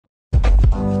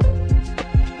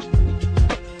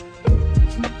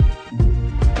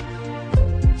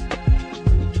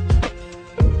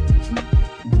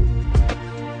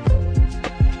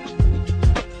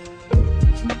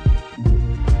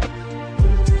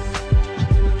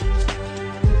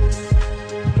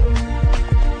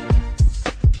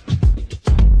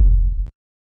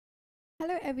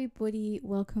everybody,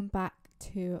 welcome back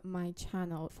to my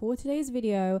channel. For today's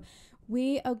video,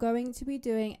 we are going to be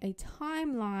doing a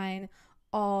timeline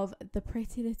of the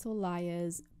Pretty Little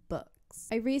Liars books.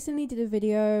 I recently did a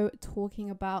video talking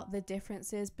about the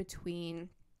differences between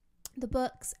the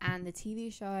books and the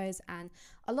TV shows, and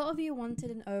a lot of you wanted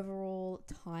an overall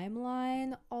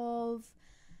timeline of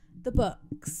the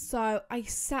books. So I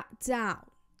sat down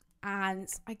and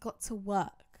I got to work.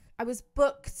 I was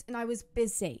booked and I was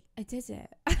busy. I did it.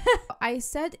 I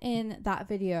said in that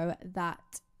video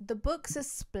that the books are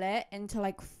split into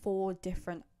like 4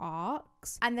 different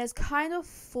arcs, and there's kind of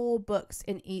 4 books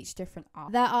in each different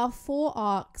arc. There are 4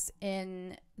 arcs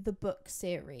in the book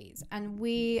series, and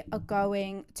we are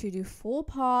going to do 4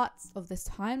 parts of this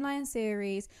timeline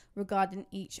series regarding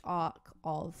each arc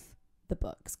of the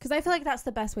books, because I feel like that's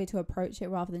the best way to approach it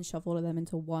rather than shove all of them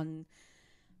into one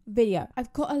video.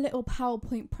 I've got a little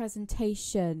PowerPoint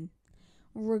presentation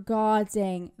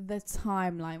regarding the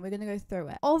timeline. We're going to go through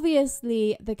it.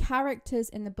 Obviously, the characters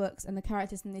in the books and the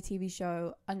characters in the TV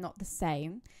show are not the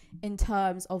same in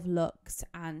terms of looks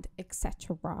and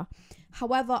etc.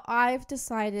 However, I've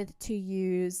decided to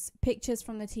use pictures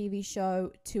from the TV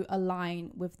show to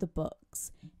align with the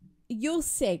books. You'll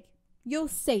see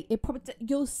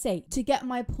to get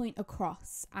my point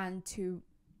across and to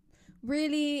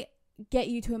really get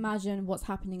you to imagine what's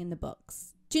happening in the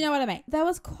books. Do you know what I mean? There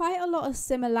was quite a lot of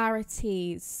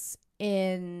similarities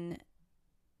in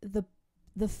the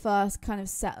first kind of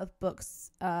set of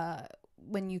books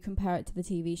when you compare it to the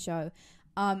TV show.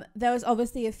 There was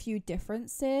obviously a few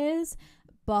differences,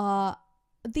 but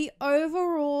the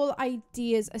overall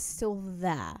ideas are still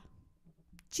there.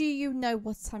 Do you know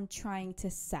what I'm trying to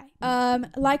say?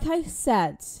 Like I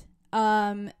said,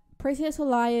 Pretty Little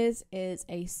Liars is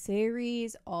a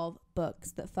series of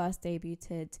books that first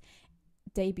debuted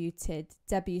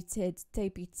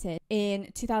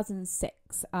in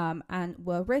 2006 and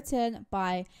were written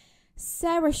by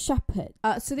Sarah Shepard.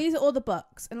 So these are all the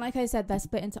books, and like I said, they're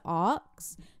split into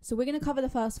arcs. So we're going to cover the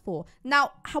first 4.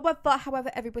 Now,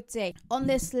 however, everybody, on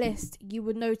this list, you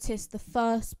would notice the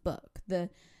first book,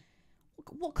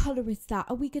 what colour is that?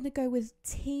 Are we going to go with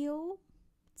teal?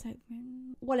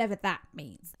 Whatever that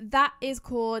means. That is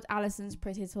called Alison's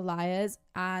Pretty Little Liars,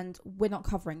 and we're not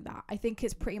covering that. I think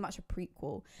it's pretty much a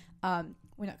prequel.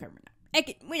 We're not covering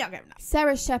that.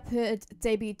 Sarah Shepard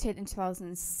debuted in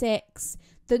 2006.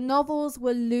 The novels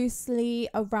were loosely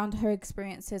around her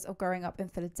experiences of growing up in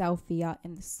Philadelphia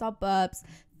in the suburbs.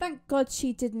 Thank God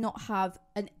she did not have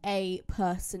an A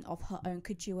person of her own.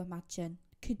 Could you imagine?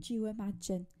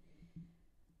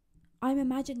 I'm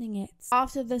imagining it.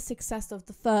 After the success of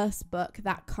the first book,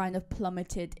 that kind of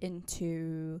plummeted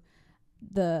into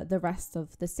the rest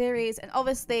of the series. And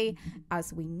obviously,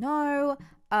 as we know,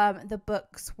 the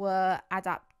books were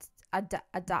adapted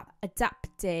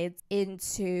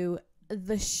into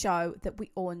the show that we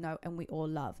all know and we all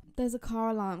love. There's a car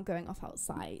alarm going off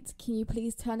outside. Can you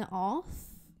please turn it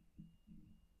off?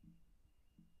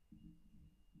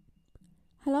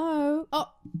 Hello?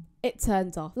 Oh, it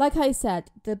turned off. Like I said,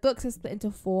 the books are split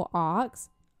into 4 arcs.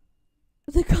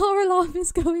 The car alarm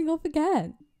is going off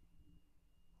again.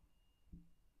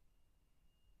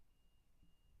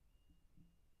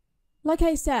 Like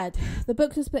I said, the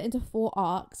books are split into 4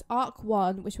 arcs. Arc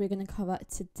 1, which we're going to cover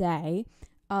today,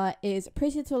 is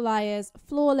Pretty Little Liars,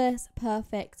 Flawless,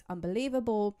 Perfect,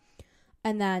 Unbelievable,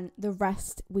 and then the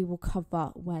rest we will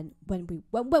cover when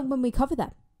we cover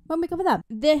them.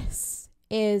 This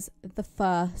is the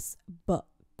first book,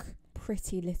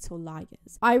 Pretty Little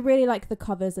Liars. I really like the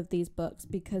covers of these books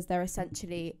because they're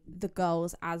essentially the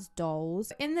girls as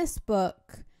dolls. In this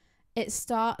book, it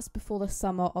starts before the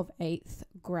summer of 8th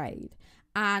grade,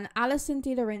 and Alison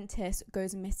De Laurentiis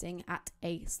goes missing at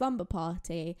a slumber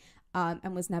party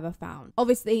and was never found.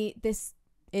 Obviously, this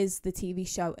is the TV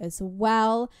show as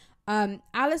well.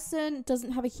 Alison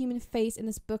doesn't have a human face in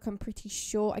this book, I'm pretty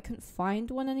sure. I couldn't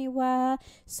find one anywhere,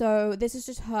 so this is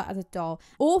just her as a doll.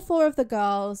 All 4 of the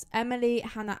girls, Emily,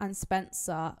 Hannah and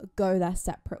Spencer, go their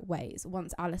separate ways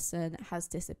once Alison has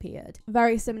disappeared.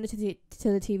 Very similar to the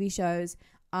TV shows.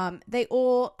 They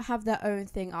all have their own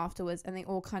thing afterwards, and they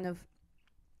all kind of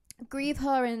grieve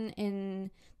her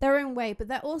in their own way, but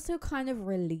they're also kind of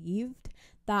relieved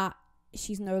that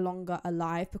she's no longer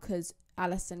alive because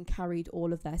Alison carried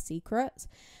all of their secrets.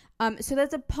 So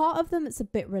there's a part of them that's a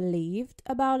bit relieved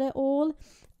about it all.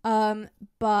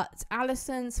 But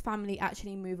Alison's family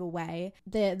actually move away.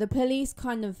 The police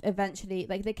kind of eventually,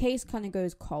 like, the case kind of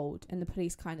goes cold, and the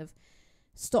police kind of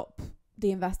stop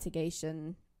the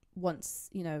investigation once,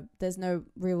 there's no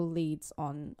real leads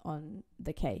on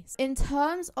the case. In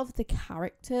terms of the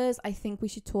characters, I think we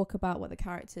should talk about what the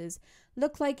characters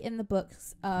look like in the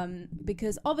books,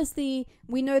 because obviously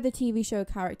we know the TV show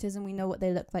characters and we know what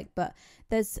they look like, but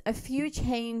there's a few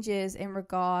changes in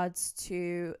regards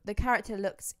to the character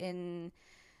looks in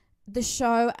the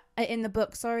show, in the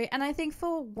book, sorry. And I think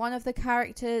for one of the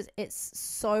characters, it's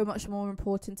so much more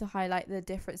important to highlight the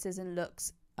differences in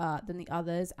looks than the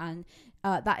others, and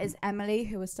that is Emily,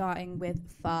 who we're starting with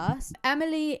first.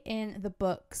 Emily in the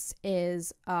books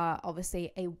is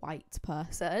obviously a white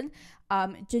person,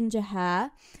 ginger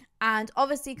hair, and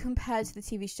obviously compared to the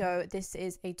TV show, this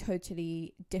is a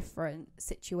totally different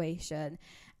situation.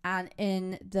 And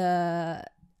in the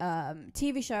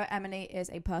TV show, Emily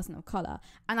is a person of color,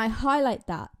 and I highlight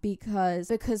that because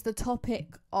the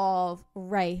topic of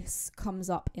race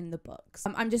comes up in the books.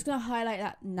 I'm just gonna highlight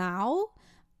that now,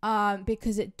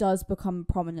 because it does become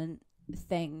a prominent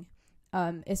thing,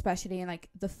 especially in like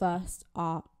the first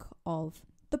arc of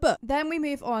the book. Then we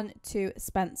move on to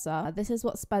Spencer. This is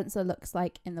what Spencer looks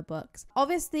like in the books.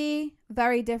 Obviously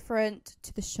very different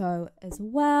to the show as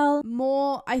well.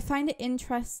 I find it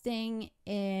interesting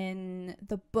in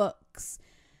the books,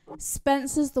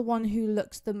 Spencer's the one who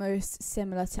looks the most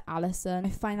similar to Alison. I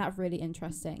find that really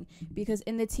interesting because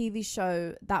in the TV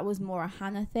show that was more a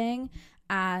Hannah thing,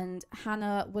 and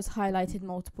Hannah was highlighted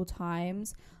multiple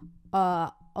times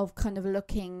of kind of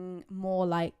looking more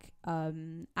like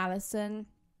Alison.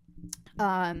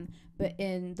 But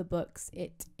in the books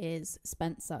it is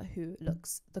Spencer who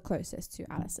looks the closest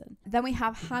to Alison. Then we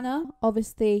have Hannah.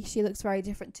 Obviously she looks very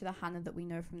different to the Hannah that we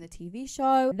know from the TV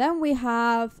show. Then we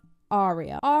have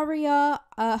Aria.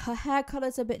 Her hair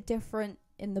color's a bit different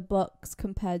in the books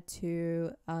compared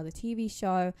to the TV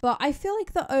show, but I feel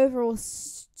like the overall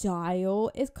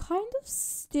style is kind of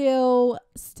still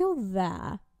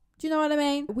there. Do you know what I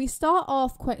mean? We start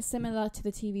off quite similar to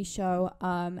the TV show.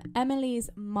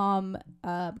 Emily's mum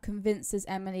convinces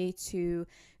Emily to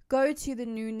go to the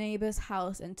new neighbor's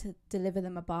house and to deliver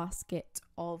them a basket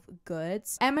of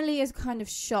goods. Emily is kind of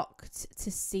shocked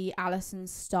to see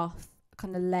Alison's stuff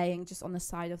kind of laying just on the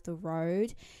side of the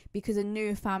road because a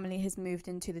new family has moved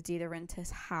into the De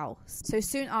Laurentiis house. So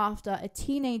soon after, a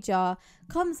teenager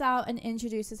comes out and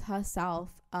introduces herself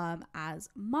as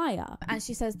Maya, and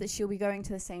she says that she'll be going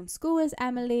to the same school as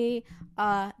Emily.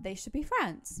 They should be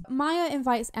friends. Maya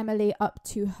invites Emily up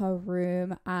to her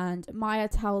room, and Maya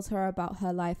tells her about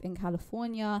her life in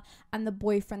California and the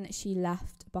boyfriend that she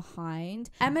left behind.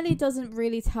 Emily doesn't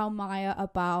really tell Maya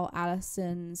about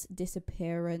Alison's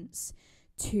disappearance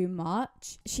too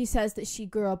much. She says that she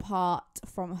grew apart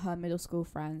from her middle school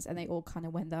friends and they all kind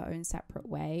of went their own separate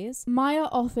ways. Maya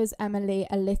offers Emily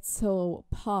a little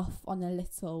puff on a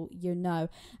little,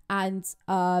 and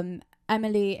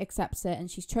Emily accepts it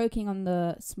and she's choking on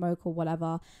the smoke or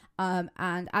whatever.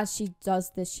 And as she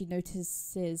does this, she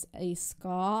notices a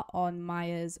scar on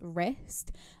Maya's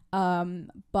wrist.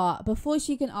 But before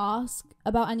she can ask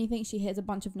about anything, she hears a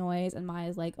bunch of noise and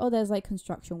Maya's like, oh, there's like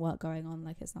construction work going on,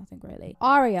 like it's nothing really.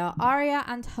 Aria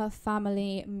and her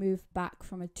family moved back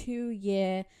from a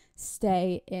 2-year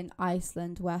stay in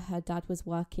Iceland where her dad was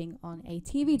working on a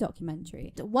TV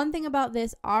documentary. One thing about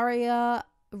this, Aria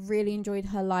really enjoyed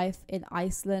her life in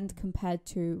Iceland compared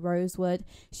to Rosewood.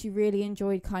 She really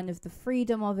enjoyed kind of the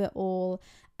freedom of it all.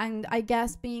 And I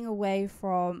guess being away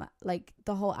from like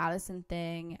the whole Alison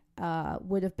thing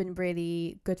would have been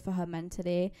really good for her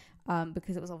mentally,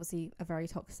 because it was obviously a very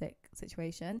toxic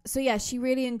situation. So yeah, she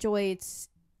really enjoyed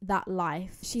that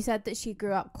life. She said that she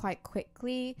grew up quite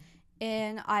quickly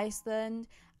in Iceland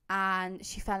and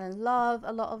she fell in love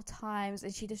a lot of times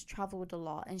and she just traveled a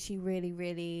lot and she really,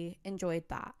 really enjoyed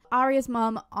that. Aria's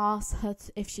mum asks her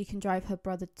if she can drive her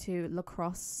brother to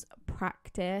lacrosse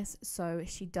practice, so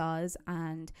she does,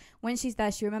 and when she's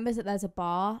there she remembers that there's a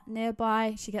bar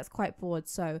nearby. She gets quite bored,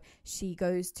 so she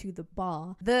goes to the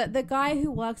bar. The guy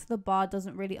who works at the bar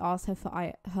doesn't really ask her for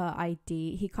her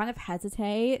ID. He kind of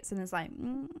hesitates and is like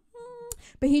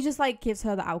but he just like gives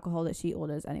her the alcohol that she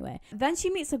orders anyway. Then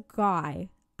she meets a guy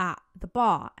at the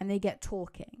bar and they get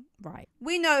talking. Right,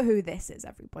 we know who this is,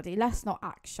 everybody. Let's not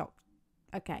act shocked.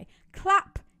 Okay,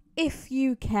 clap if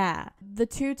you care. The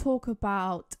two talk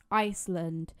about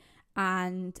Iceland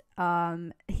and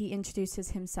he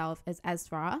introduces himself as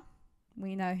Ezra.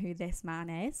 We know who this man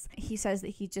is. He says that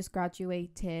he just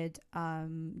graduated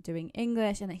doing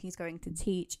English and that he's going to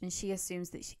teach, and she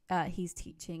assumes that he's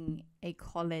teaching a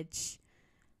college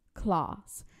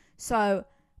class. So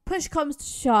push comes to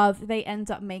shove, they end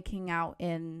up making out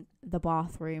in the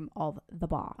bathroom of the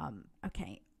bar.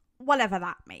 Okay, whatever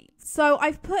that means. So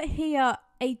I've put here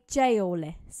a jail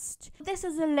list. This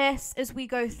is a list as we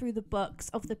go through the books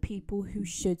of the people who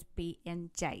should be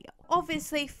in jail.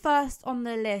 Obviously, first on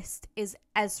the list is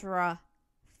Ezra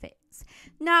Fitz.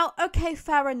 Now, okay,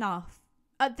 fair enough.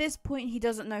 At this point, he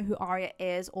doesn't know who Arya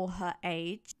is or her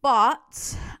age,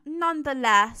 but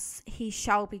nonetheless, he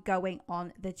shall be going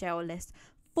on the jail list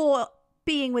for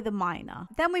being with a minor.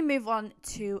 Then we move on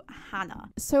to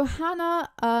Hannah. So Hannah,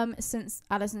 since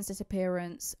Alicent's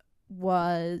disappearance,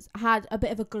 had a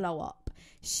bit of a glow up.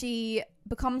 She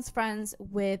becomes friends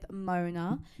with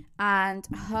Mona, and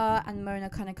her and Mona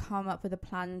kind of come up with a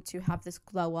plan to have this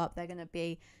glow up. They're going to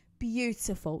be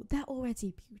beautiful. They're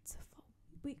already beautiful.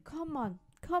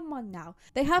 Come on now.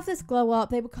 They have this glow up.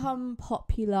 They become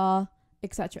popular,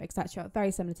 etc., etc.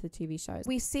 Very similar to the TV shows.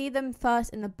 We see them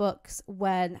first in the books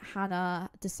when Hannah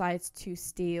decides to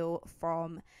steal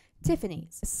from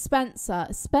Tiffany's.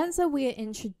 Spencer, we are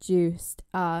introduced.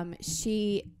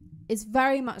 She is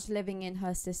very much living in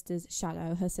her sister's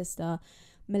shadow. Her sister,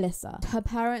 Melissa. Her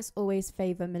parents always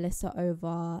favor Melissa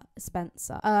over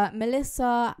Spencer.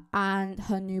 Melissa and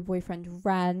her new boyfriend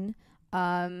Ren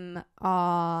her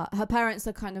parents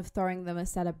are kind of throwing them a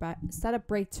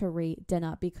celebratory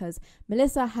dinner because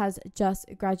Melissa has just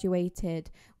graduated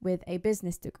with a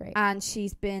business degree and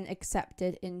she's been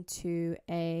accepted into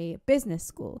a business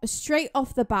school. Straight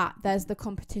off the bat, there's the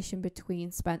competition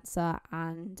between Spencer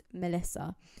and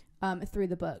Melissa through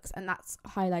the books, and that's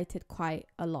highlighted quite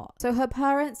a lot. So her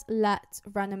parents let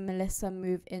Ren and Melissa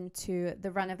move into the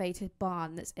renovated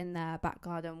barn that's in their back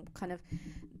garden, kind of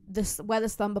where the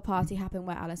slumber party happened,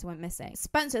 where Alice went missing.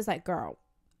 Spencer's like, girl,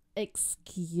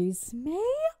 excuse me?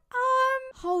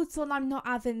 Hold on, I'm not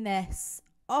having this.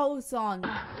 Hold on.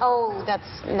 Oh, that's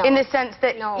no. In the sense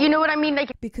that, no. You know what I mean?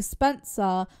 Like, because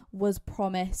Spencer was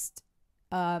promised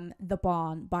the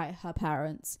barn by her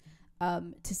parents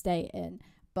to stay in,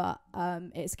 but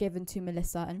it's given to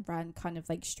Melissa and Ren kind of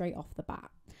like straight off the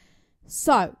bat.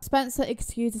 So Spencer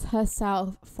excuses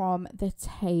herself from the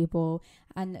table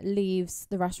and leaves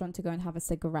the restaurant to go and have a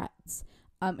cigarette.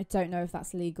 I don't know if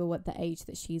that's legal at the age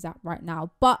that she's at right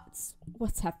now, but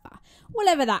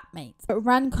whatever that means. But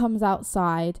Ren comes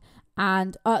outside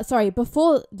and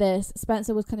before this,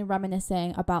 Spencer was kind of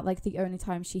reminiscing about like the only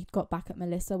time she got back at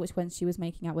Melissa, which when she was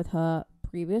making out with her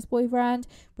previous boyfriend,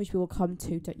 which we will come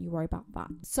to, don't you worry about that.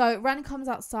 So Ren comes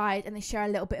outside and they share a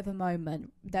little bit of a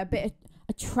moment. They're a bit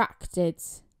attracted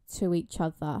to each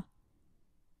other,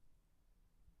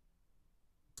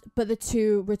 but the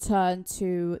two return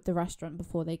to the restaurant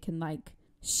before they can like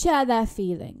share their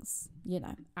feelings, you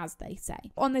know, as they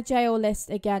say. On the jail list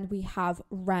again, we have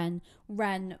Ren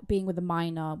being with a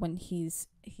minor when he's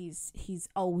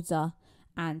older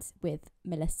and with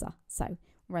Melissa. So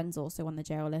Ren's also on the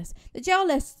jail list. The jail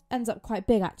list ends up quite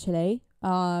big actually.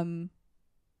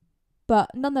 But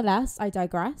nonetheless, I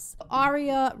digress.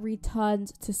 Arya returned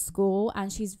to school and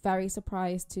she's very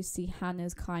surprised to see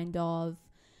Hannah's kind of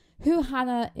who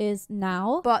Hannah is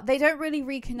now. But they don't really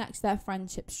reconnect their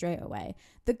friendship straight away.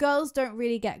 The girls don't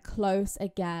really get close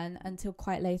again until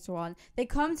quite later on. They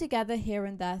come together here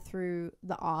and there through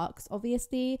the arcs,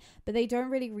 obviously, but they don't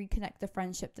really reconnect the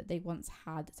friendship that they once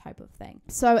had type of thing.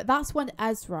 So that's when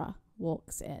Ezra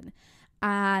walks in.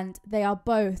 And they are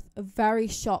both very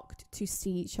shocked to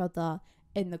see each other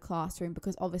in the classroom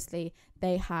because obviously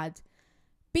they had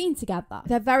been together.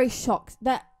 They're very shocked.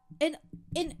 They're in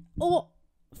awe,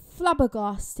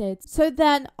 flabbergasted. So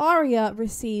then Arya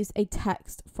receives a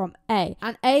text from A.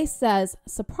 And A says,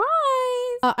 surprise!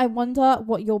 I wonder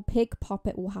what your pig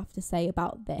puppet will have to say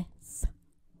about this.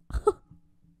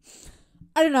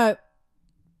 I don't know.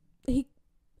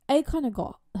 A kind of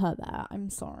got her there. I'm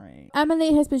sorry.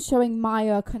 Emily has been showing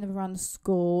Maya kind of around the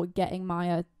school, getting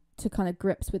Maya to kind of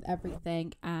grips with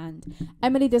everything, and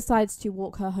Emily decides to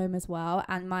walk her home as well,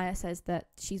 and Maya says that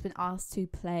she's been asked to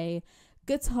play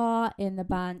guitar in the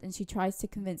band and she tries to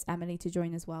convince Emily to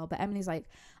join as well, but Emily's like,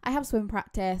 I have swim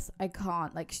practice, I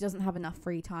can't, like she doesn't have enough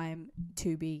free time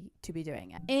to be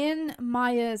doing it. In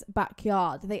Maya's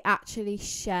backyard, they actually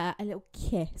share a little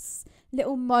kiss,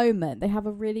 little moment. They have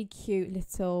a really cute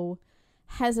little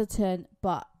hesitant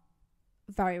but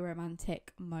very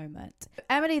romantic moment.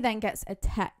 Emily then gets a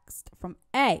text from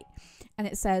A and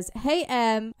it says, hey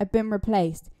I've been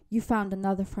replaced. You found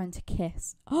another friend to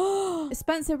kiss.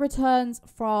 Spencer returns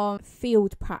from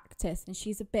field practice and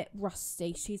she's a bit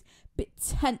rusty. She's a bit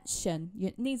tension.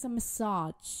 Needs a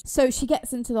massage. So she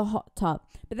gets into the hot tub.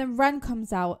 But then Ren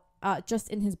comes out just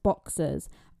in his boxers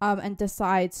and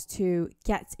decides to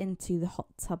get into the hot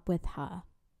tub with her.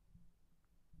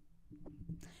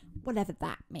 whatever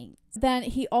that means. Then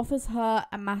he offers her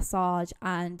a massage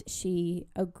and she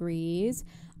agrees.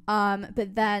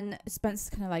 But then Spencer's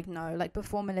kind of like, no, like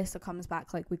before Melissa comes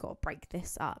back, like we got to break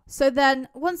this up. So then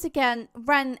once again,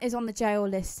 Ren is on the jail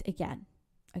list again.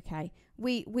 Okay.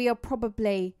 We are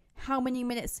probably how many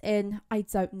minutes in? I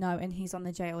don't know. And he's on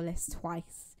the jail list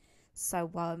twice.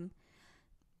 So,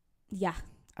 yeah.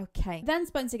 Okay. Then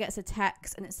Spencer gets a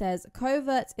text and it says,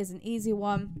 covert is an easy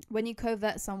one. When you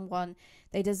covert someone,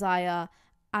 they desire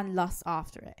and lust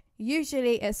after it.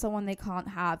 Usually it's someone they can't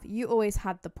have. You always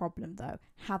had the problem though,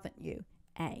 haven't you?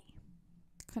 A.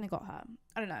 Kind of got her.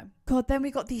 I don't know. God, then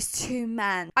we got these two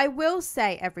men. I will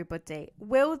say, everybody,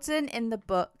 Wilden in the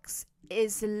books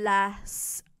is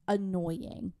less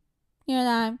annoying. You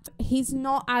know, he's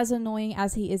not as annoying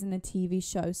as he is in the TV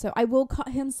show. So I will cut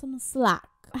him some slack.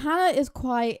 Hannah is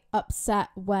quite upset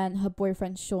when her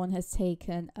boyfriend Sean has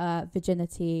taken a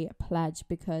virginity pledge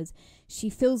because she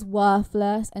feels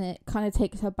worthless, and it kind of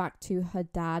takes her back to her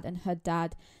dad, and her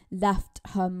dad left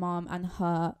her mom and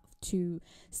her to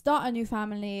start a new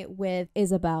family with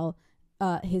Isabel,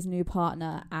 his new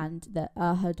partner, and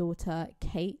her daughter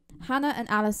Kate. Hannah and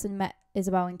Allison met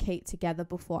Isabel and Kate together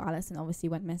before Allison obviously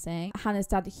went missing. Hannah's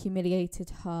dad humiliated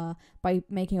her by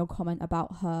making a comment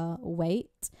about her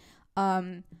weight.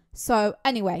 So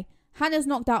anyway, Hannah's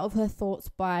knocked out of her thoughts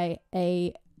by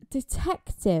a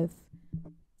detective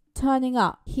turning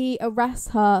up. He arrests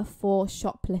her for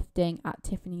shoplifting at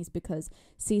Tiffany's because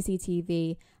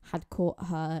CCTV had caught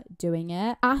her doing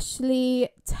it. Ashley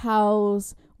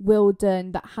tells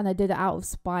Wilden that Hannah did it out of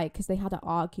spite because they had an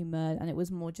argument and it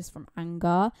was more just from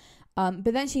anger. But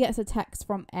then she gets a text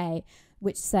from A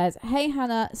which says, "Hey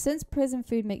Hannah, since prison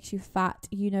food makes you fat,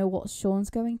 you know what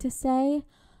Sean's going to say?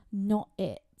 Not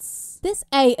it." This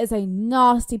A is a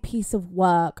nasty piece of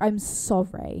work. I'm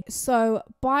sorry. So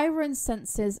Byron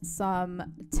senses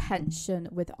some tension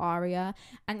with Arya,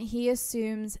 and he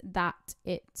assumes that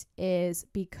it is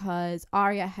because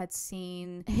Arya had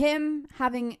seen him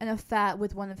having an affair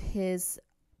with one of his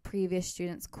previous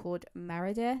students called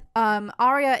Meredith.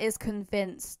 Arya is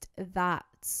convinced that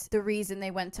the reason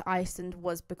they went to Iceland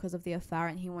was because of the affair,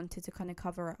 and he wanted to kind of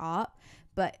cover it up.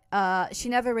 But she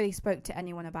never really spoke to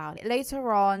anyone about it.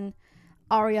 Later on,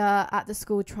 Arya at the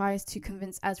school tries to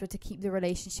convince Ezra to keep the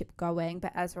relationship going,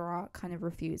 but Ezra kind of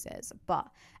refuses. But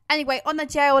anyway, on the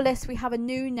jail list, we have a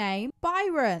new name,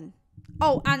 Byron.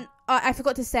 Oh, and I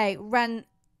forgot to say, Ren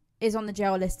is on the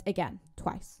jail list again,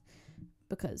 twice,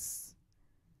 because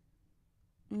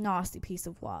nasty piece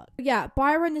of work. Yeah,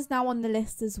 Byron is now on the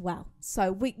list as well.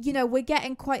 So we're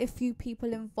getting quite a few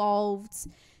people involved,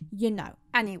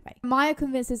 Anyway, Maya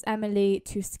convinces Emily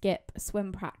to skip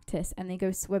swim practice, and they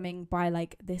go swimming by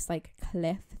this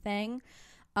cliff thing.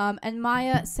 And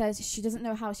Maya says she doesn't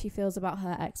know how she feels about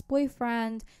her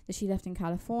ex-boyfriend that she left in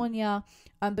California,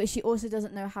 but she also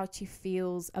doesn't know how she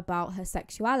feels about her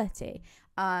sexuality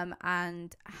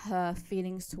and her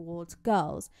feelings towards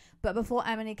girls. But before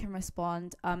Emily can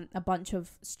respond, a bunch of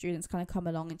students kind of come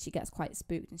along, and she gets quite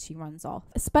spooked and she runs off.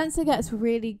 Spencer gets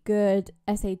really good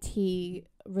SAT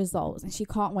results, and she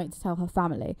can't wait to tell her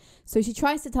family. So she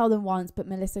tries to tell them once, but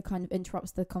Melissa kind of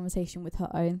interrupts the conversation with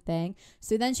her own thing.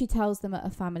 So then she tells them at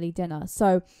a family dinner.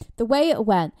 So the way it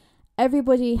went,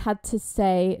 everybody had to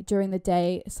say during the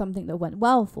day something that went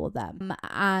well for them,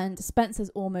 and Spencer's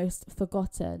almost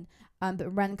forgotten.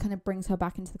 But Ren kind of brings her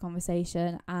back into the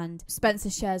conversation, and Spencer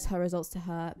shares her results to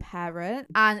her parent.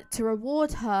 And to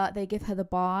reward her, they give her the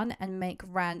barn and make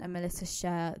Ren and Melissa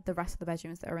share the rest of the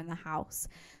bedrooms that are in the house.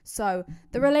 So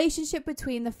the relationship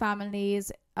between the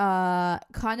families,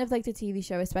 kind of like the TV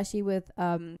show, especially with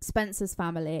Spencer's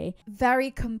family, very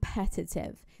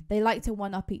competitive. They like to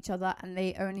one-up each other, and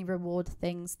they only reward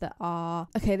things that are...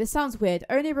 Okay, this sounds weird.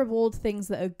 Only reward things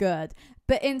that are good.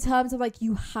 But in terms of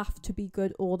you have to be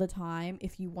good all the time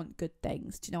if you want good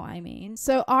things. Do you know what I mean?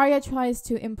 So Arya tries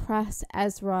to impress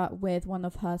Ezra with one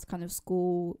of her kind of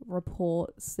school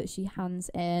reports that she hands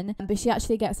in. But she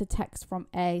actually gets a text from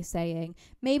A saying,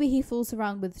 maybe he fools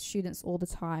around with students all the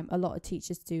time. A lot of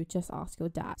teachers do. Just ask your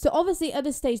dad. So obviously at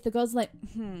this stage, the girl's like,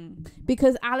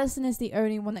 because Allison is the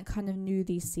only one that kind of knew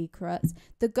these secrets.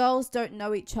 The girls don't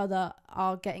know each other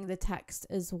are getting the text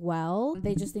as well.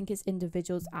 They just think it's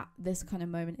individuals at this kind of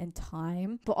moment in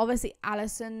time. But obviously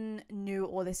Allison knew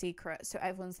all the secrets, so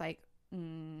everyone's like,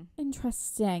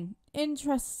 interesting.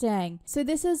 So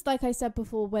this is, like I said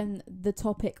before, when the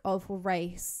topic of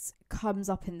race comes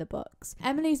up in the books.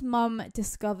 Emily's mum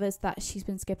discovers that she's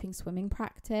been skipping swimming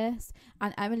practice,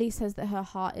 and Emily says that her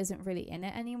heart isn't really in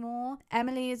it anymore.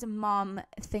 Emily's mum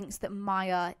thinks that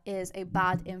Maya is a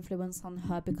bad influence on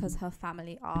her because her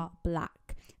family are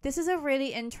black. this is a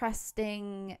really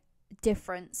interesting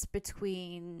difference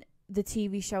between the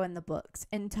TV show and the books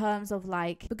in terms of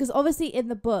like, because obviously in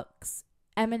the books,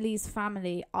 Emily's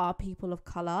family are people of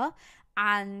color,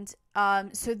 and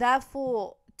so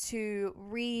therefore to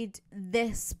read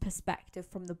this perspective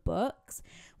from the books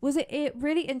was it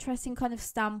really interesting kind of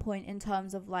standpoint in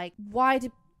terms of like, why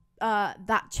did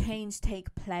that change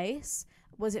take place?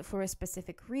 Was it for a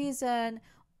specific reason,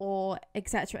 or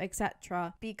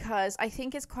etc., because I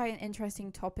think it's quite an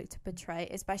interesting topic to portray,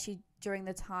 especially during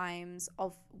the times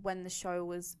of when the show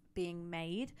was being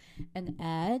made and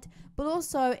aired. But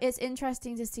also it's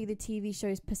interesting to see the TV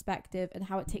show's perspective and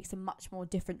how it takes a much more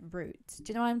different route. Do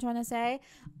you know what I'm trying to say?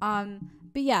 But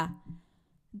yeah,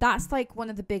 that's like one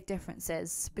of the big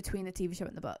differences between the TV show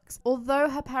and the books. Although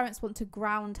her parents want to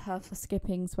ground her for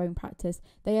skipping swimming practice,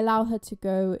 they allow her to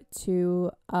go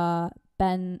to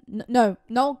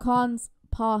Noel Khan's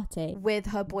party with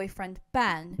her boyfriend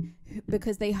Ben,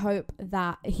 because they hope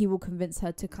that he will convince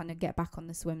her to kind of get back on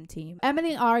the swim team.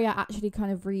 Emily and Arya actually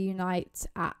kind of reunite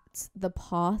at the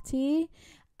party,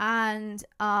 and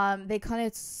they kind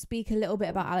of speak a little bit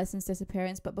about Alison's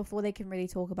disappearance, but before they can really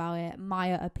talk about it,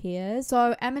 Maya appears.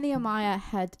 So Emily and Maya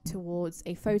head towards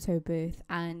a photo booth,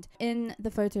 and in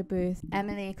the photo booth,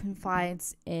 Emily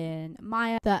confides in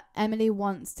Maya that Emily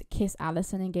wants to kiss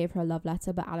Alison and gave her a love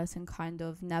letter, but Alison kind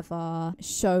of never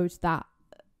showed that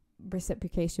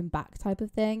reciprocation back type of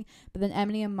thing. But then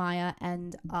Emily and Maya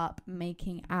end up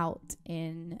making out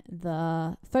in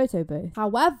the photo booth.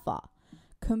 However,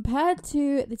 compared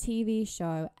to the TV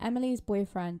show, Emily's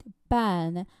boyfriend,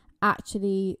 Ben,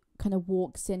 actually kind of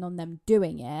walks in on them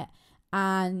doing it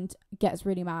and gets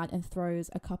really mad and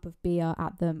throws a cup of beer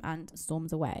at them and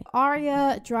storms away.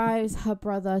 Arya drives her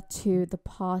brother to the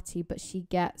party, but she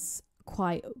gets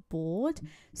quite bored.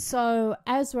 So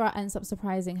Ezra ends up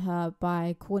surprising her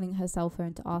by calling her cell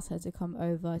phone to ask her to come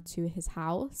over to his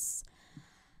house.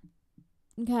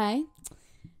 Okay.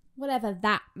 Whatever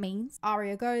that means.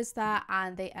 Arya goes there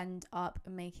and they end up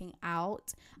making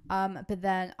out. But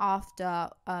then after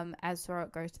Ezra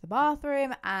goes to the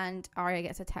bathroom and Arya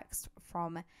gets a text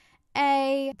from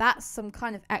A. That's some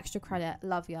kind of extra credit.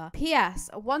 Love ya. P.S.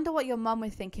 I wonder what your mum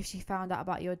would think if she found out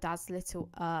about your dad's little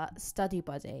study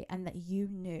buddy and that you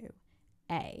knew.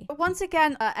 A. But once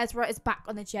again, Ezra is back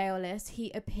on the jail list.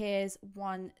 He appears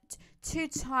two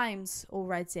times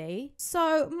already.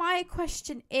 So my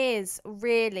question is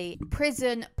really,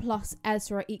 prison plus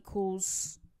Ezra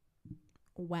equals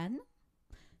when?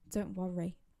 Don't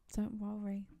worry,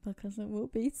 because it will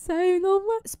be soon.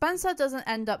 Spencer doesn't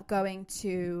end up going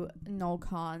to Noel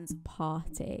Khan's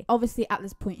party. Obviously, at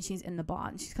this point, she's in the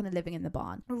barn. She's kind of living in the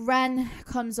barn. Ren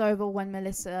comes over when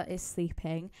Melissa is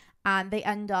sleeping, and they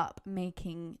end up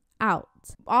making out.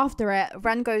 After it,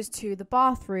 Ren goes to the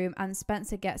bathroom and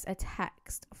Spencer gets a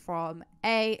text from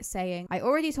A saying, I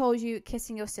already told you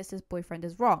kissing your sister's boyfriend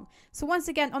is wrong. So once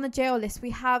again, on the jail list, we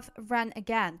have Ren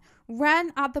again.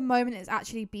 Ren at the moment is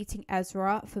actually beating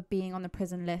Ezra for being on the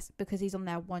prison list because he's on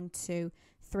there 1, 2,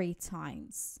 3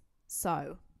 times.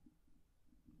 So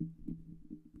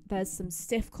there's some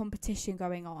stiff competition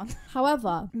going on.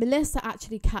 However, Melissa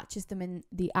actually catches them in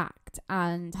the act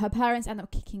and her parents end up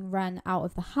kicking Ren out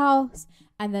of the house,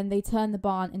 and then they turn the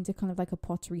barn into kind of like a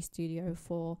pottery studio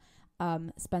for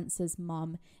Spencer's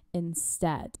mum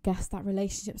instead. Guess that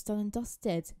relationship's done and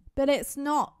dusted. But it's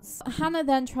not. Hannah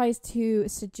then tries to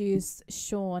seduce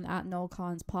Sean at Noel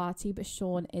Khan's party, but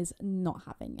Sean is not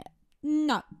having it.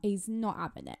 No, he's not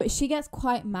having it. But she gets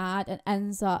quite mad and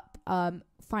ends up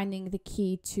finding the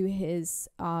key to his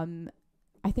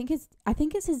I think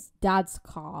it's his dad's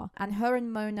car, and her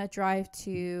and Mona drive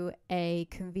to a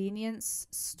convenience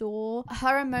store.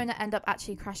 Her and Mona end up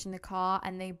actually crashing the car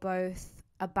and they both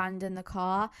abandon the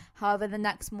car. However, the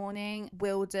next morning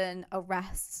Wilden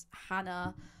arrests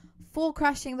Hannah for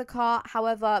crashing the car.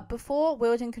 However, before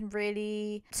Wilden can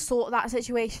really sort that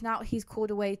situation out, he's called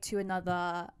away to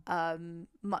another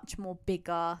much more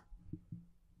bigger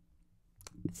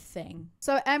thing.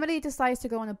 So Emily decides to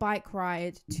go on a bike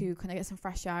ride to kind of get some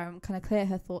fresh air and kind of clear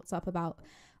her thoughts up about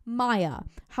Maya.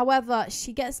 However,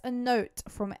 she gets a note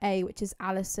from A, which is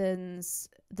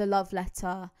the love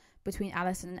letter between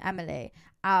Alison and Emily,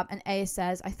 and A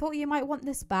says, I thought you might want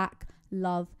this back,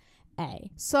 love,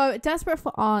 A. So desperate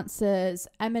for answers,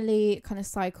 Emily kind of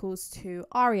cycles to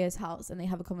Arya's house and they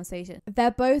have a conversation.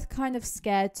 They're both kind of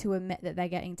scared to admit that they're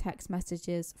getting text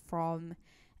messages from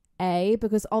A,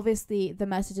 because obviously the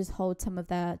messages hold some of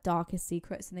their darkest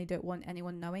secrets and they don't want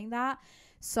anyone knowing that.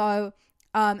 So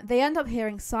they end up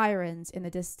hearing sirens in the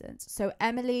distance. So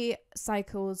Emily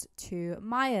cycles to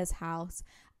Maya's house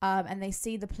and they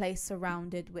see the place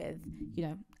surrounded with, you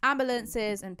know,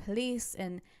 ambulances and police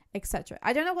and etc.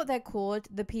 I don't know what they're called,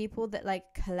 the people that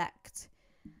like collect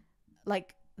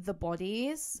like the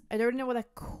bodies. I don't know what they're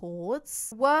called.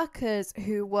 Workers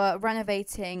who were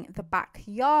renovating the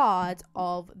backyard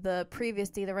of the previous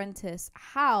De Laurentiis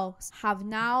house have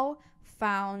now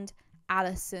found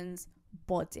Alison's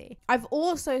body. I've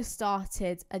also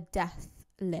started a death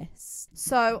list.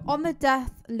 So on the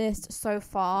death list so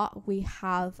far, we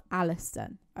have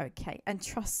Alison. Okay, and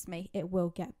trust me, it will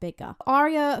get bigger.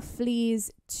 Arya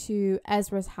flees to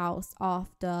Ezra's house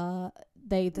after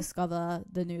they discover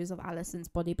the news of Alison's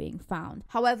body being found.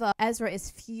 However, Ezra is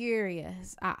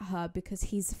furious at her because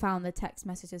he's found the text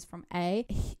messages from A.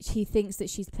 He thinks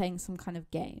that she's playing some kind of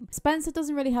game. Spencer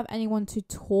doesn't really have anyone to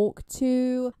talk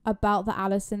to about the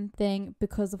Alison thing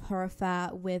because of her affair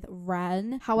with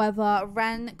Ren. However,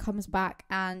 Ren comes back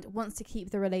and wants to keep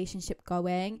the relationship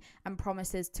going and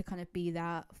promises to kind of be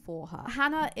there for her.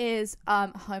 Hannah is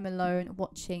home alone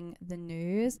watching the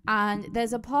news, and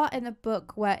there's a part in the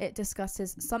book where it discusses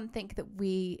something that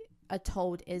we are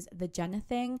told is the Jenna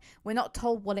thing. We're not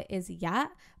told what it is yet,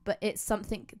 but it's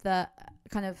something that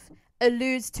kind of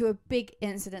alludes to a big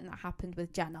incident that happened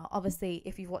with Jenna. Obviously,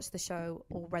 if you've watched the show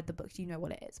or read the books, you know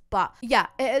what it is. But yeah,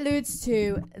 it alludes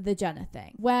to the Jenna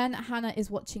thing. When Hannah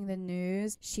is watching the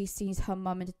news, she sees her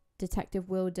mum and Detective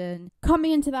Wilden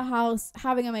coming into the house,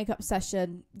 having a makeup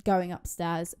session, going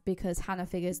upstairs, because Hannah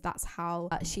figures that's how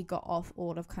she got off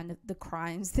all of kind of the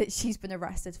crimes that she's been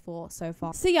arrested for so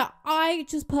far. So yeah, I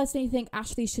just personally think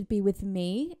Ashley should be with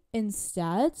me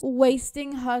instead.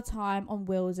 Wasting her time on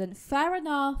Wilden. Fair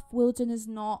enough, Wilden is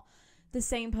not the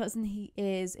same person he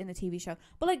is in the TV show,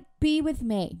 but like, be with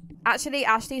me. Actually,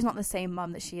 Ashley's not the same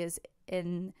mum that she is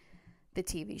in the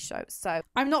TV show, so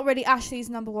I'm not really Ashley's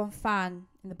number one fan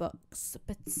in the books,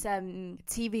 but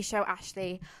TV show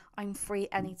Ashley, I'm free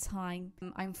anytime.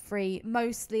 I'm free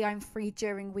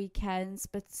during weekends,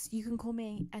 but you can call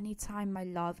me anytime, my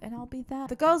love, and I'll be there.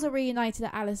 The girls are reunited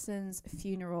at Alison's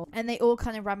funeral, and they all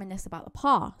kind of reminisce about the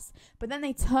past, but then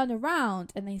they turn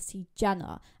around and they see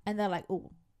Jenna, and they're like,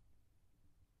 oh,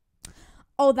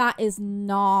 that is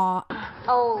not.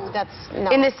 Oh, that's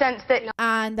not. In the sense that.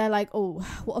 And they're like, oh,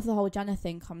 what if the whole Jenna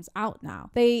thing comes out now?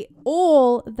 They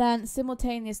all then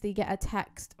simultaneously get a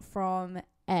text from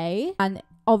A. And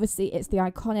obviously it's the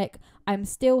iconic, I'm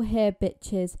still here,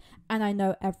 bitches, and I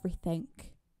know everything.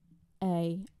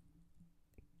 A.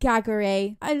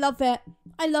 Gaggery. I love it.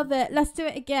 Let's do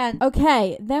it again.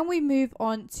 Okay, then we move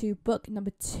on to book number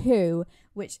 2,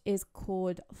 which is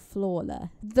called Flawless.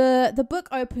 The book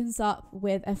opens up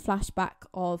with a flashback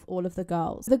of all of the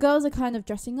girls. The girls are kind of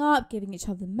dressing up, giving each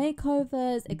other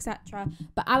makeovers, etc.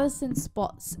 But Alison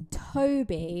spots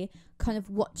Toby kind of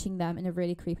watching them in a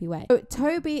really creepy way. So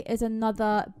Toby is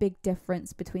another big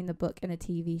difference between the book and a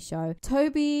TV show.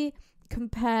 Toby,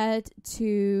 compared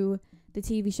to the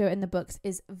TV show and the books,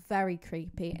 is very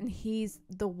creepy, and he's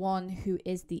the one who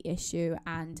is the issue,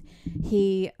 and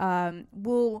he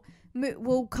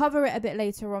we'll cover it a bit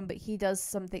later on, but he does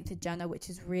something to Jenna which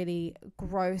is really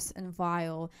gross and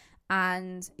vile.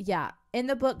 And yeah, in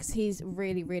the books, he's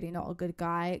really, really not a good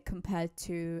guy compared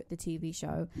to the TV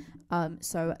show.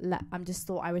 So I'm just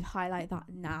thought I would highlight that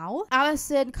now.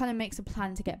 Alison kind of makes a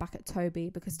plan to get back at Toby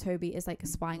because Toby is like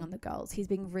spying on the girls. He's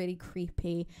being really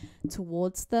creepy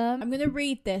towards them. I'm going to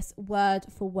read this word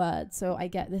for word so I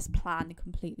get this plan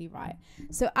completely right.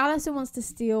 So Alison wants to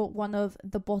steal one of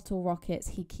the bottle rockets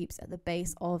he keeps at the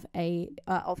base of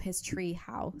his tree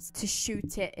house to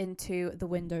shoot it into the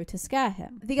window to scare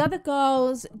him. The other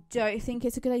girls don't think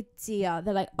it's a good idea.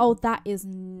 They're like, oh, that is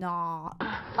not.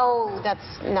 Oh,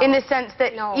 that's not. In the sense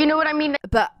that, no. You know what I mean?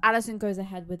 But Alison goes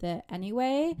ahead with it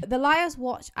anyway. The liars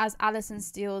watch as Alison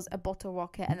steals a bottle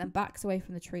rocket and then backs away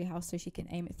from the treehouse so she can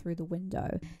aim it through the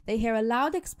window. They hear a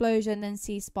loud explosion, then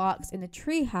see sparks in the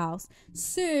treehouse.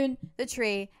 Soon, the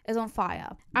tree is on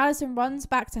fire. Alison runs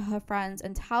back to her friends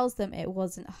and tells them it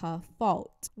wasn't her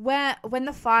fault. When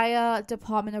the fire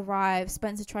department arrives,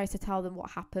 Spencer tries to tell them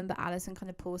what happened, but Alison kind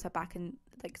of pulls her back and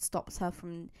like stops her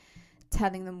from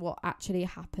telling them what actually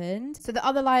happened. So the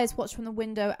other liars watch from the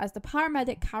window as the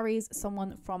paramedic carries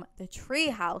someone from the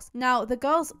treehouse. Now, the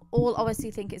girls all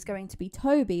obviously think it's going to be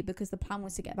Toby because the plan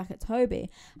was to get back at Toby.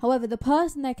 However, the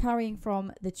person they're carrying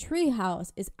from the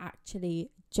treehouse is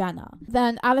actually Jenna.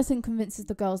 Then Alison convinces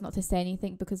the girls not to say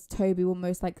anything because Toby will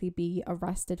most likely be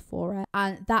arrested for it.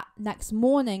 And that next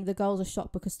morning, the girls are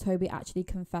shocked because Toby actually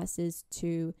confesses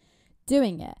to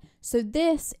doing it. So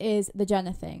this is the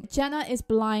Jenna thing. Jenna is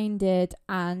blinded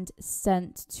and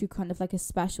sent to kind of like a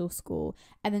special school,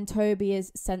 and then Toby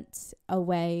is sent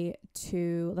away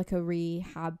to like a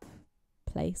rehab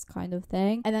place kind of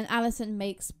thing. And then Alison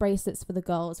makes bracelets for the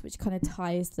girls, which kind of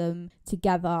ties them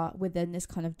together within this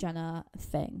kind of Jenna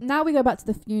thing. Now we go back to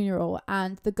the funeral,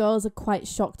 and the girls are quite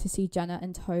shocked to see Jenna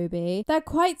and Toby. They're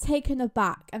quite taken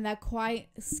aback, and they're quite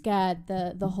scared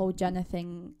that the whole Jenna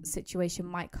thing situation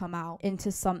might come out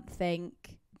into something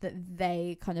that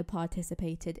they kind of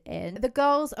participated in. The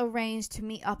girls arranged to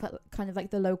meet up at kind of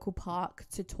like the local park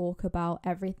to talk about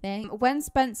everything. When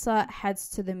Spencer heads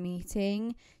to the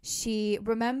meeting, she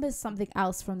remembers something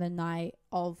else from the night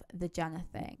of the Jenna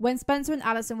thing. When Spencer and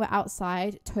Alison were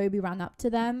outside, Toby ran up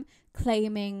to them,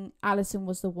 claiming Alison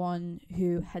was the one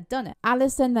who had done it.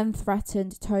 Alison then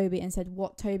threatened Toby and said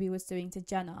what Toby was doing to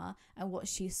Jenna and what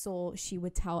she saw, she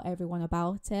would tell everyone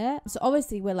about it. So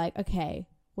obviously we're like, okay,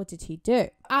 what did he do?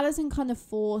 Alison kind of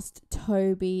forced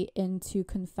Toby into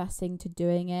confessing to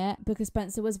doing it because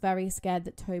Spencer was very scared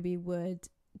that Toby would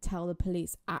tell the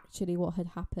police actually what had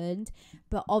happened.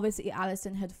 But obviously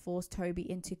Alison had forced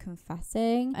Toby into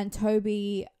confessing, and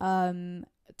Toby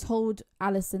told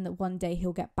Alison that one day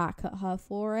he'll get back at her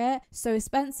for it. So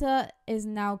Spencer is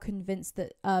now convinced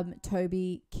that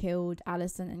Toby killed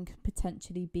Alison and could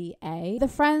potentially be A. The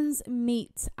friends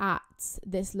meet at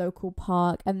this local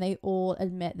park, and they all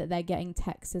admit that they're getting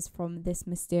texts from this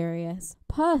mysterious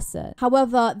person.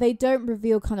 However, they don't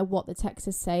reveal kind of what the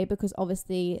texts say, because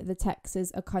obviously the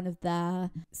texts are kind of their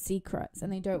secrets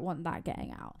and they don't want that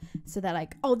getting out. So they're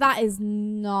like, oh, that is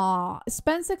not.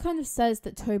 Spencer kind of says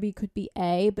that Toby could be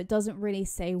A, but doesn't really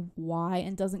say why,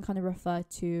 and doesn't kind of refer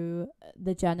to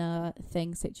the Jenna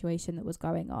thing situation that was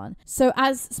going on. So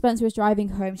as Spencer is driving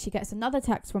home, she gets another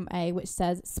text from A which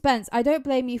says, Spence, I don't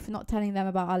blame you for not telling them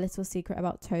about our little secret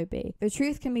about Toby. The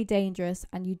truth can be dangerous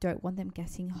and you don't want them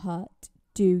getting hurt,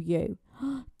 do you?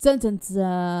 Dun dun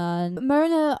dun.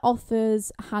 Mona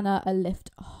offers Hannah a lift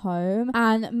home,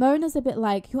 and Mona's a bit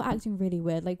like, you're acting really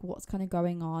weird, like what's kind of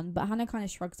going on? But Hannah kind of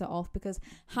shrugs it off because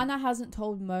Hannah hasn't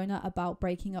told Mona about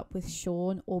breaking up with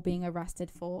Sean or being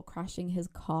arrested for crashing his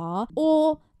car,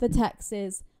 or the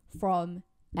texts from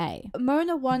A.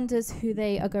 Mona wonders who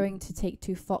they are going to take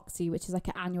to Foxy, which is like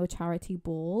an annual charity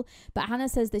ball, but Hannah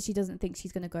says that she doesn't think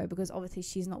she's going to go because obviously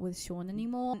she's not with Sean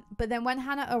anymore. But then when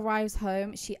Hannah arrives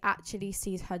home, she actually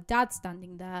sees her dad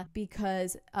standing there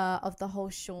because of the whole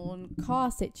Sean car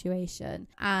situation,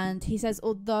 and he says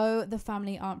although the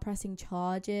family aren't pressing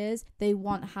charges, they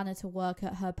want Hannah to work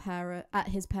at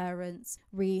his parents'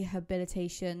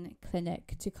 rehabilitation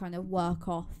clinic to kind of work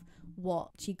off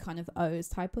what she kind of owes,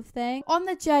 type of thing. On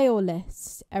the jail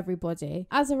list, everybody,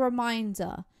 as a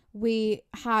reminder, we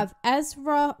have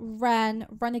Ezra, Ren,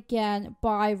 Run Again,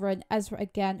 Byron, Ezra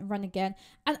again, Run Again,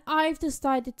 and I've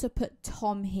decided to put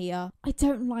Tom here. I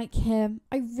don't like him.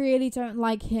 I really don't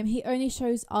like him. He only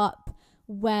shows up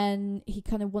when he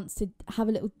kind of wants to have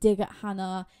a little dig at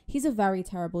Hannah. He's a very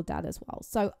terrible dad as well.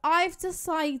 So I've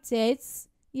decided,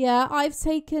 yeah, I've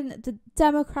taken the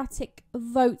democratic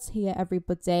vote here,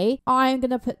 everybody. I'm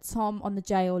going to put Tom on the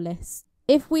jail list.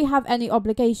 If we have any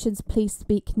obligations, please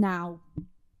speak now.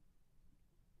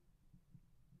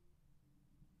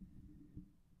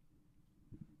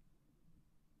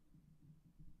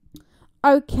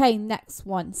 Okay, next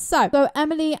one. So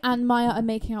Emily and Maya are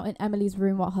making out in Emily's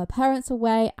room while her parents are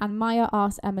away, and Maya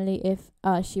asks Emily if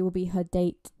she will be her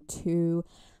date to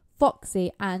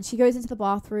Foxy, and she goes into the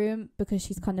bathroom because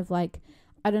she's kind of like,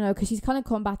 I don't know, because she's kind of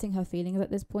combating her feelings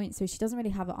at this point, so she doesn't really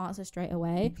have an answer straight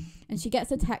away. And she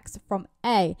gets a text from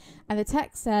A, and the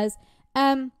text says,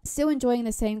 still enjoying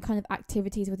the same kind of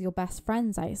activities with your best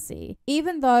friends, I see.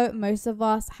 Even though most of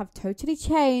us have totally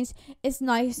changed, it's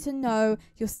nice to know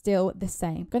you're still the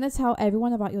same. Gonna tell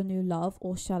everyone about your new love,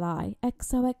 or shall I?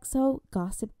 XOXO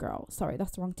Gossip Girl. Sorry,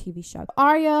 that's the wrong TV show.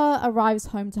 Arya arrives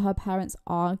home to her parents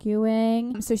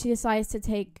arguing, so she decides to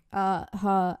take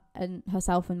herself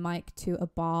and Mike to a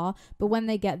bar. But when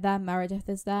they get there, Meredith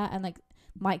is there, and like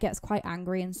Mike gets quite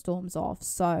angry and storms off.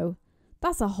 So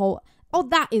that's a whole... Oh,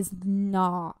 that is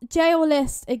not. Jail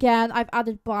list again. I've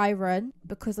added Byron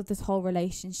because of this whole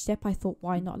relationship. I thought,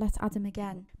 why not? Let's add him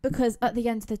again. Because at the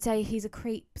end of the day, he's a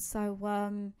creep.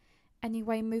 So,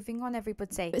 anyway, moving on,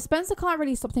 everybody. But Spencer can't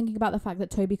really stop thinking about the fact that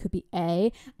Toby could be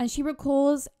A. And she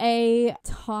recalls a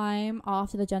time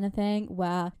after the Jenna thing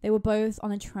where they were both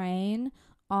on a train.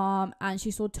 And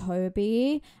she saw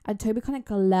Toby. And Toby kind of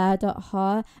glared at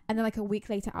her. And then like a week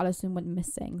later, Alison went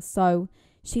missing. So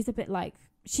she's a bit like...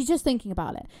 She's just thinking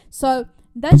about it. So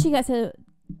then she gets a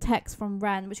text from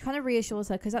Ren, which kind of reassures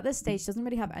her, because at this stage she doesn't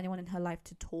really have anyone in her life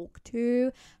to talk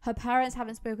to. Her parents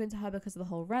haven't spoken to her because of the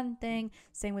whole Ren thing.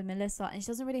 Same with Melissa, and she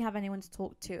doesn't really have anyone to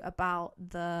talk to about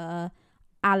the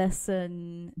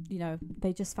Allison, you know,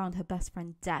 they just found her best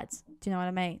friend dead. Do you know what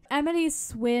I mean? Emily's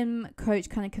swim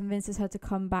coach kind of convinces her to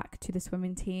come back to the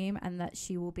swimming team and that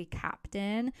she will be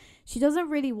captain. She doesn't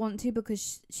really want to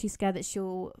because she's scared that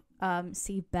she'll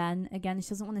see Ben again. She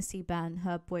doesn't want to see Ben,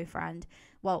 her boyfriend,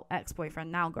 well,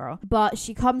 ex-boyfriend now, girl. But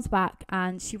she comes back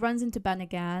and she runs into Ben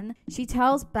again. She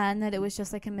tells Ben that it was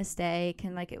just like a mistake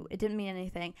and like it didn't mean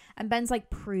anything, and Ben's like,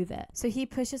 prove it. So he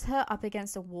pushes her up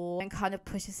against a wall and kind of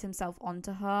pushes himself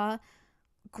onto her.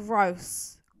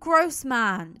 Gross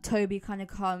man. Toby kind of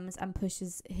comes and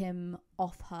pushes him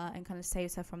off her and kind of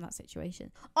saves her from that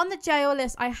situation. On the jail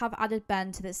list, I have added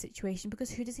Ben to this situation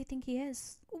because who does he think he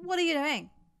is? What are you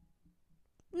doing?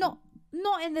 Not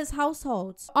in this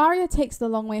household. Arya takes the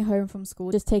long way home from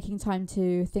school, just taking time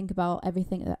to think about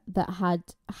everything that had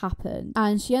happened.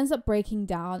 And she ends up breaking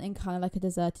down in kind of like a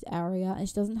deserted area, and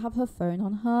she doesn't have her phone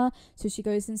on her. So she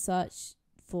goes in search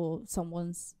for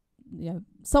someone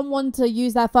to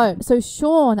use their phone. So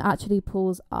Sean actually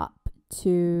pulls up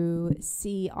to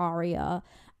see Arya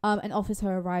and offers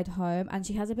her a ride home, and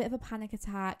she has a bit of a panic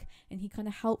attack, and he kind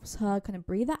of helps her kind of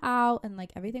breathe it out, and like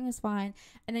everything was fine.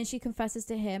 And then she confesses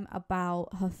to him about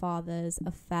her father's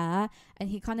affair, and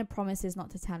he kind of promises not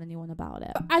to tell anyone about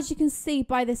it. But as you can see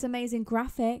by this amazing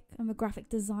graphic, I'm a graphic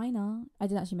designer. I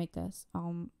didn't actually make this,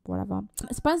 whatever.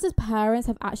 Spencer's parents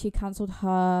have actually cancelled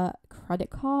her credit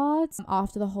cards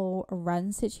after the whole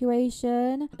Ren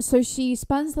situation. So she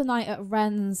spends the night at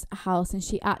Ren's house, and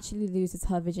she actually loses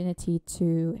her virginity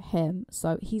to him.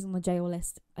 So he's on the jail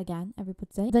list again,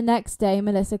 everybody. The next day,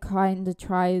 Melissa kind of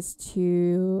tries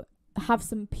to have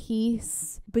some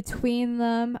peace between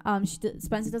them.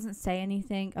 Spencer doesn't say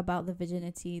anything about the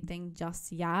virginity thing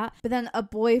just yet, but then a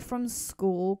boy from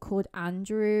school called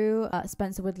Andrew,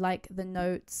 Spencer would like the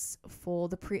notes for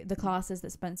the classes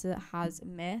that Spencer has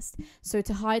missed. So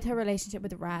to hide her relationship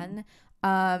with Ren,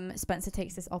 Spencer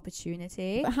takes this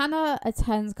opportunity. But Hannah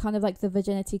attends kind of like the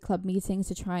virginity club meetings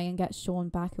to try and get Sean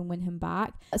back and win him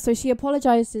back. So she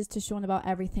apologizes to Sean about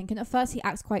everything, and at first he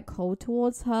acts quite cold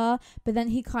towards her, but then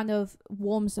he kind of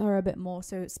warms her a bit more,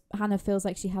 so Hannah feels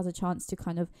like she has a chance to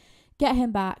kind of get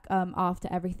him back after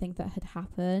everything that had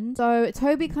happened. So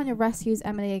Toby kind of rescues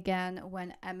Emily again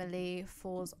when Emily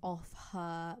falls off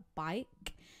her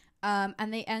bike,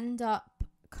 and they end up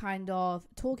kind of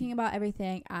talking about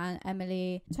everything, and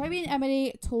Toby and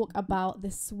Emily talk about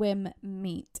the swim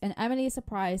meet, and Emily is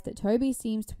surprised that Toby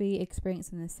seems to be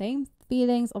experiencing the same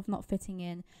feelings of not fitting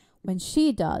in when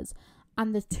she does,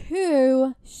 and the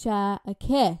two share a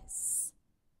kiss.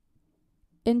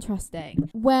 Interesting.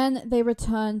 When they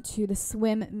return to the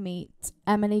swim meet,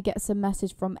 Emily gets a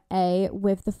message from A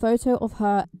with the photo of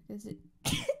her. Is it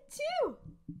two?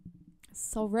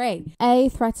 Sorry. A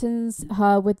threatens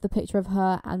her with the picture of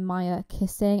her and Maya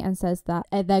kissing and says that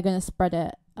they're going to spread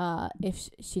it if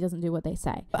she doesn't do what they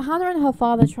say. But Hannah and her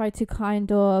father try to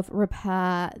kind of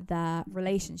repair their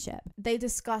relationship. They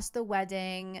discuss the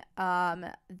wedding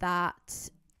that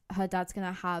her dad's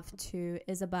gonna have to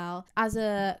Isabel. As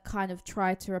a kind of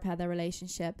try to repair their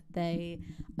relationship, they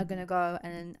are gonna go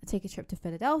and take a trip to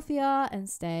Philadelphia and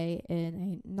stay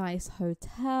in a nice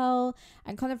hotel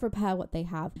and kind of repair what they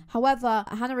have. However,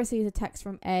 Hannah receives a text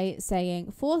from A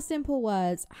saying 4 simple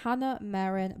words: Hannah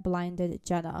Marin blinded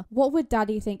Jenna. What would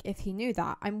daddy think if he knew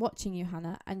that? I'm watching you,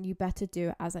 Hannah, and you better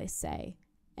do as I say.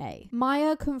 A.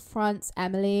 Maya confronts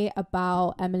Emily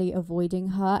about Emily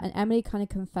avoiding her, and Emily kind of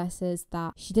confesses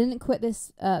that she didn't quit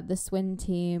the swim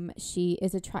team. She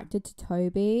is attracted to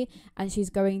Toby and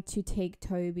she's going to take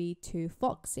Toby to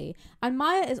Foxy. And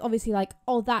Maya is obviously like,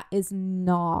 oh, that is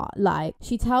not, like,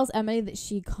 she tells Emily that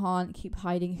she can't keep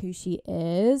hiding who she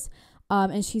is.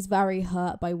 And she's very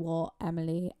hurt by what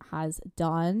Emily has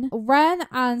done. Ren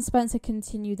and Spencer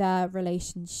continue their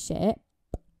relationship,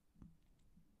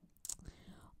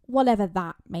 whatever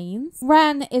that means.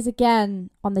 Ren is again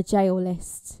on the jail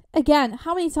list. Again,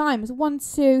 how many times? 1,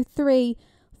 2, 3,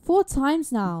 4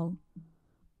 times now.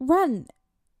 Ren,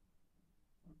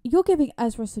 you're giving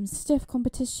Ezra some stiff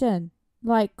competition.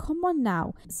 Like, come on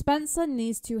now. Spencer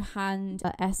needs to hand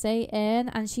an essay in,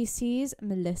 and she sees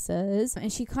Melissa's,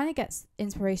 and she kind of gets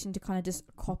inspiration to kind of just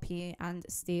copy and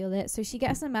steal it. So she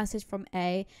gets a message from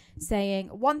A saying,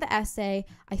 want the essay?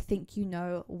 I think you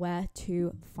know where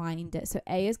to find it. So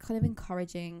A is kind of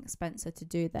encouraging Spencer to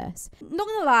do this. Not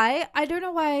gonna lie, I don't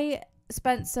know why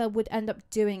Spencer would end up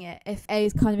doing it if A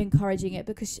is kind of encouraging it,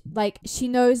 because she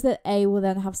knows that A will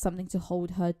then have something to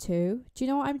hold her to. Do you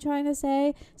know what I'm trying to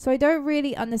say? So I don't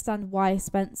really understand why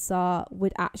Spencer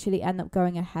would actually end up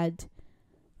going ahead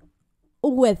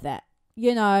with it,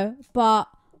 but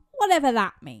whatever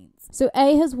that means. So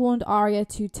A has warned Arya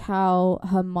to tell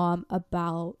her mom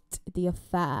about the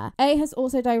affair. A has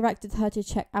also directed her to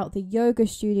check out the yoga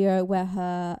studio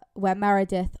where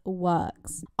Meredith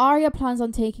works. Arya plans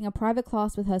on taking a private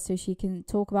class with her so she can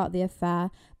talk about the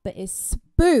affair, but is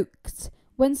spooked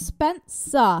when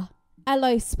Spencer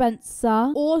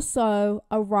also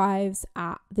arrives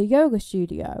at the yoga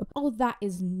studio. Oh, that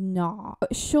is not.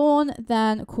 Sean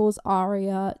then calls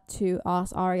Arya to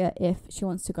ask Arya if she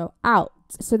wants to go out.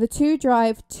 So the two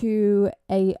drive to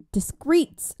a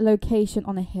discreet location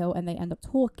on a hill and they end up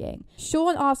talking.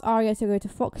 Sean asks Arya to go to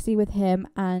Foxy with him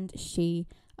and she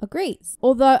agrees.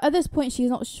 Although at this point she's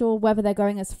not sure whether they're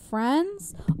going as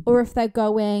friends or if they're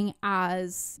going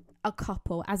as a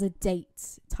couple, as a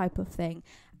date type of thing.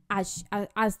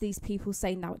 As these people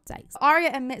say nowadays.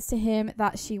 Arya admits to him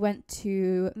that she went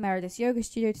to Meredith's yoga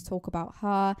studio to talk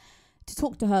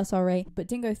to her, but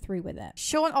didn't go through with it.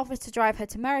 Sean offers to drive her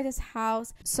to Meredith's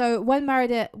house. So when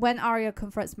Arya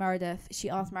confronts Meredith, she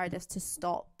asks Meredith to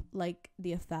stop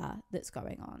the affair that's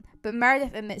going on. But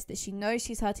Meredith admits that she knows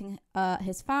she's hurting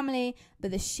his family,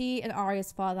 but that she and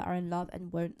Arya's father are in love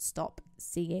and won't stop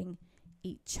seeing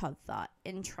each other.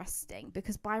 Interesting,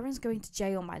 because Byron's going to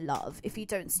jail, my love, if you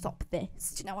don't stop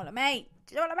this. Do you know what I mean?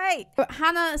 But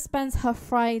Hannah spends her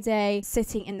Friday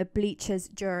sitting in the bleachers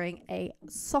during a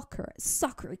soccer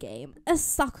game.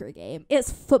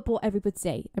 It's football every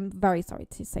day. I'm very sorry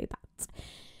to say that.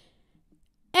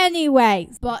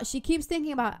 Anyways, but she keeps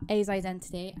thinking about A's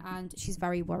identity and she's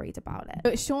very worried about it.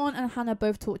 But Sean and Hannah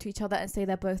both talk to each other and say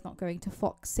they're both not going to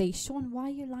Foxy. Sean, why are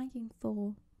you lying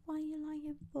for?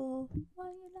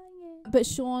 But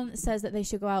Sean says that they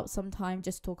should go out sometime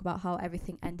just to talk about how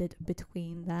everything ended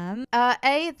between them.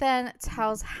 A then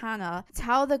tells Hannah,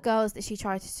 tell the girls that she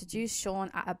tried to seduce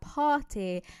Sean at a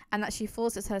party and that she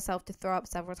forces herself to throw up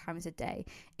several times a day.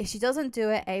 If she doesn't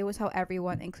do it, A will tell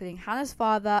everyone, including Hannah's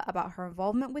father, about her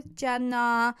involvement with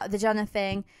the Jenna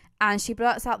thing. And she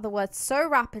blurts out the words so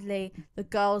rapidly, the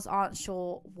girls aren't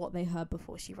sure what they heard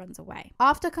before she runs away.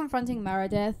 After confronting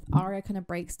Meredith, Arya kind of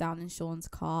breaks down in Sean's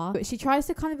car. But she tries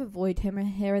to kind of avoid him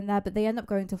here and there, but they end up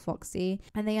going to Foxy.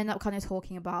 And they end up kind of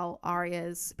talking about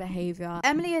Arya's behaviour.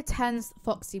 Emily attends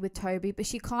Foxy with Toby, but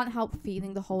she can't help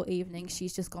feeling the whole evening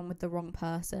she's just gone with the wrong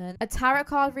person. A tarot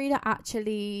card reader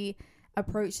actually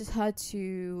approaches her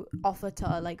to offer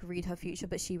to read her future,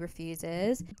 but she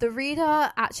refuses. The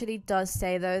reader actually does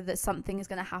say though that something is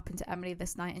going to happen to Emily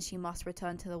this night and she must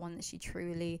return to the one that she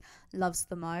truly loves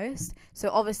the most. So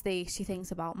obviously she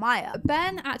thinks about Maya.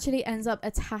 Ben actually ends up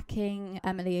attacking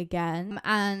Emily again,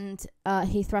 and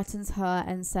he threatens her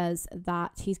and says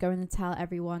that he's going to tell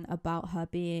everyone about her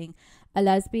being a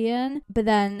lesbian. But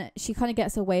then she kind of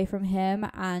gets away from him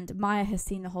and Maya has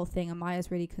seen the whole thing and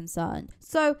Maya's really concerned.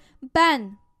 So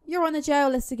Ben, you're on the jail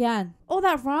list again. Oh,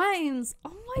 that rhymes.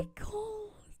 Oh my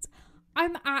god,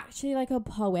 I'm actually like a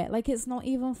poet. It's not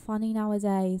even funny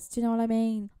nowadays. Do you know what I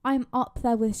mean? I'm up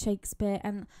there with Shakespeare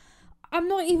and I'm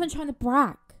not even trying to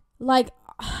brag.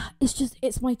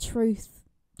 It's my truth.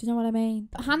 Do you know what I mean?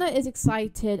 Hannah is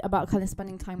excited about kind of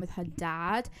spending time with her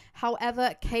dad.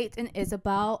 However, Kate and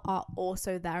Isabel are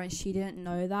also there and she didn't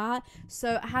know that.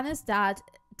 So Hannah's dad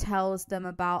tells them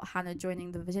about Hannah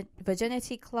joining the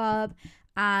virginity club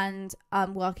and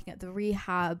working at the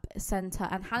rehab center,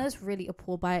 and Hannah's really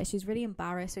appalled by it. She's really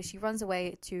embarrassed, so she runs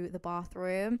away to the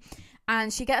bathroom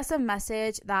and she gets a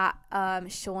message that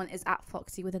Sean is at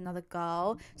Foxy with another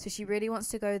girl, so she really wants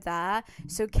to go there.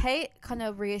 So Kate kind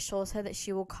of reassures her that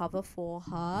she will cover for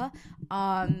her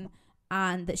and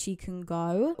that she can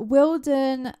go.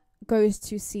 Wilden goes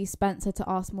to see Spencer to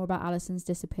ask more about Alison's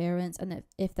disappearance and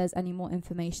if there's any more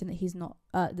information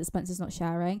that Spencer's not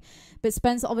sharing. But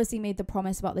Spencer obviously made the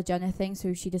promise about the Jenna thing,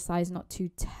 so she decides not to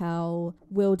tell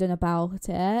Wilden about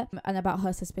it and about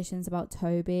her suspicions about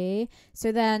Toby.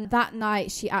 So then that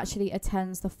night she actually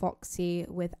attends the Foxy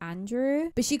with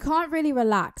Andrew, but she can't really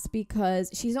relax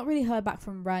because she's not really heard back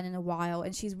from Ren in a while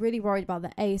and she's really worried about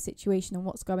the A situation and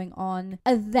what's going on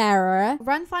there.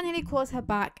 Ren finally calls her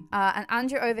back and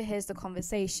Andrew overhears the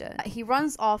conversation. He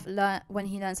runs off when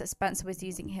he learns that Spencer was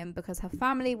using him because her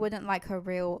family wouldn't like her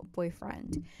real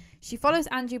boyfriend. She follows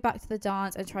Andrew back to the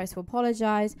dance and tries to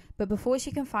apologize, but before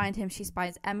she can find him, she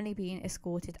spies Emily being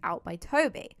escorted out by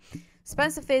Toby.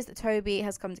 Spencer fears that Toby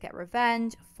has come to get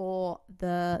revenge for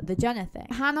the Jenna thing.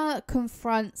 Hannah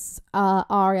confronts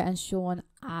Aria and Sean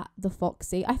at the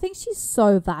Foxy. I think she's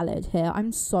so valid here.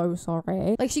 I'm so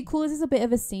sorry. Like, she causes a bit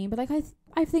of a scene, but like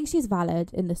I think she's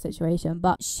valid in this situation.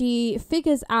 But she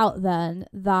figures out then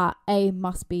that A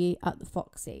must be at the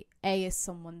Foxy. A is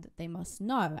someone that they must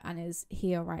know and is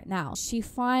here right now. She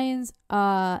finds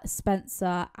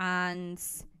Spencer and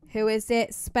who is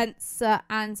it? Spencer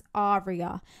and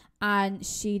Aria. And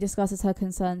she discusses her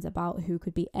concerns about who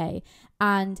could be A.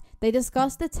 And they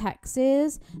discuss the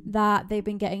texts that they've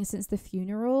been getting since the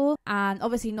funeral. And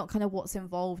obviously not kind of what's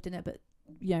involved in it, but,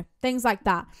 you know, things like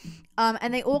that.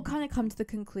 And they all kind of come to the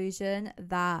conclusion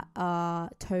that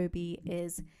Toby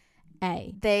is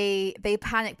A. They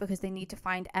panic because they need to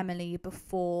find Emily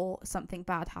before something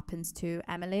bad happens to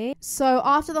Emily. So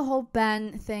after the whole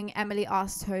Ben thing, Emily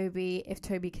asks Toby if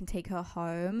Toby can take her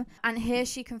home. And here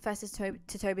she confesses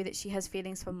to Toby that she has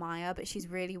feelings for Maya, but she's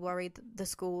really worried that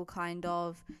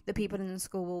the people in the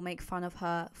school will make fun of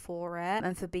her for it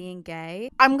and for being gay.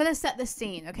 I'm going to set the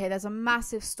scene, okay? There's a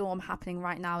massive storm happening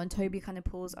right now and Toby kind of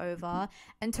pulls over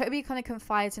and Toby kind of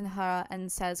confides in her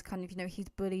and says kind of, you know, he's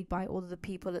bullied by all of the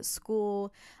people at school.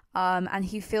 And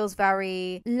he feels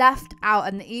very left out,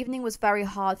 and the evening was very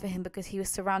hard for him because he was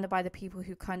surrounded by the people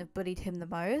who kind of bullied him the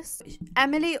most.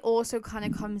 Emily also kind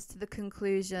of comes to the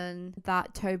conclusion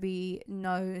that Toby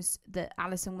knows that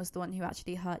Alison was the one who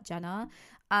actually hurt Jenna.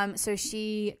 So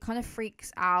she kind of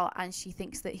freaks out and she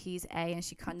thinks that he's A and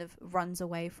she kind of runs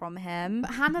away from him.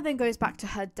 Hannah then goes back to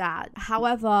her dad.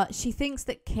 However, she thinks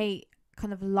that Kate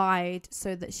kind of lied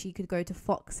so that she could go to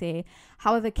Foxy.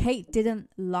 However, Kate didn't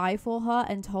lie for her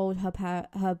and told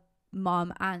her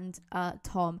mum and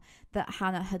Tom that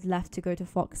Hannah had left to go to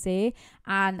Foxy.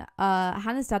 And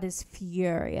Hannah's dad is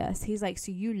furious. He's like,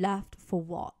 so you left for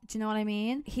what? Do you know what I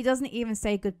mean? He doesn't even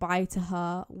say goodbye to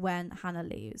her when Hannah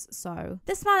leaves. So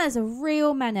this man is a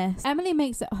real menace. Emily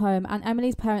makes it home and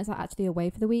Emily's parents are actually away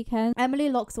for the weekend. Emily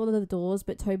locks all of the doors,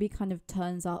 but Toby kind of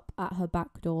turns up at her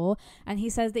back door and he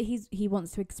says that he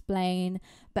wants to explain,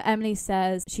 but Emily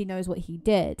says she knows what he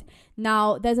did.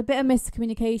 Now there's a bit of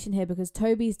miscommunication here because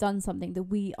Toby's done something that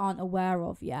we aren't aware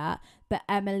of yet, but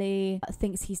Emily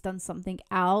thinks he's done something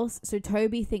else. So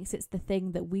Toby thinks it's the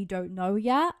thing that we don't know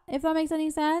yet, if that makes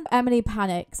any sense. Emily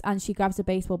panics and she grabs a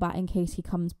baseball bat in case he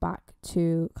comes back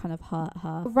to kind of hurt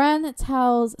her. Ren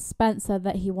tells Spencer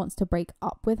that he wants to break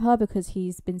up with her because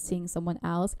he's been seeing someone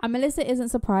else. And Melissa isn't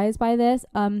surprised by this.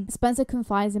 Spencer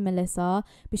confides in Melissa,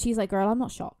 but she's like, girl, I'm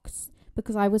not shocked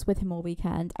because I was with him all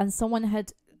weekend and someone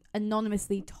had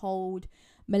anonymously told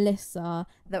Melissa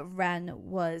that Ren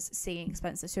was seeing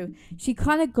Spencer. So she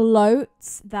kind of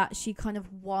gloats that she kind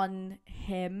of won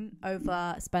him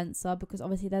over Spencer because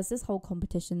obviously there's this whole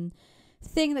competition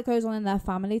thing that goes on in their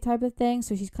family type of thing.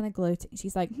 So she's kind of gloating.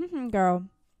 She's like, girl,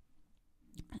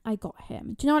 I got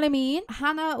him. Do you know what I mean?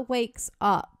 Hannah wakes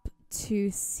up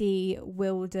to see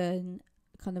Wilden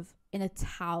kind of in a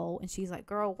towel and she's like,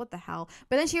 girl, what the hell?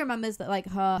 But then she remembers that like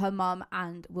her mum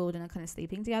and Wilden are kind of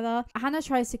sleeping together. Hannah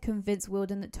tries to convince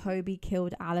Wilden that Toby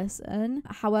killed Alison.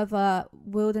 However,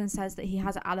 Wilden says that he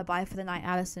has an alibi for the night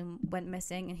Alison went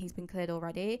missing and he's been cleared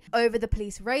already. Over the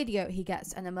police radio, he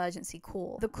gets an emergency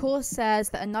call. The call says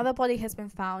that another body has been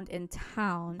found in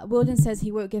town. Wilden says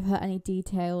he won't give her any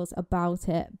details about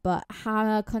it, but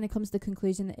Hannah kind of comes to the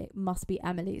conclusion that it must be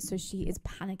Emily. So she is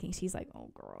panicking. She's like,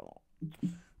 oh girl,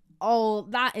 oh,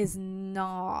 that is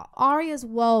not. Aria's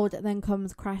world then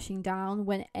comes crashing down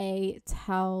when A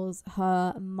tells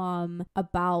her mum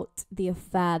about the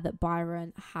affair that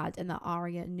Byron had and that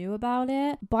Aria knew about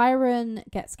it. Byron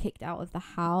gets kicked out of the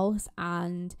house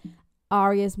and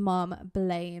Aria's mum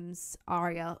blames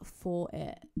Aria for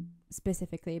it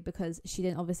specifically because she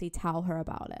didn't obviously tell her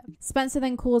about it. Spencer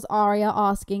then calls Aria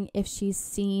asking if she's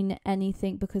seen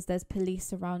anything because there's police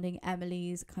surrounding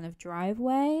Emily's kind of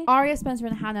driveway. Aria, Spencer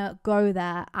and Hannah go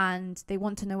there and they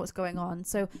want to know what's going on.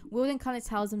 So Wilden kind of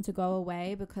tells them to go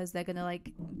away because they're gonna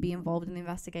like be involved in the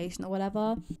investigation or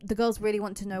whatever. The girls really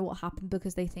want to know what happened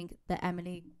because they think that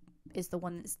Emily is the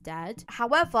one that's dead.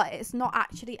 However, it's not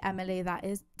actually Emily that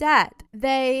is dead.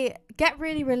 They get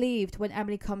really relieved when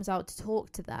Emily comes out to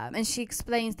talk to them and she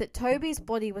explains that Toby's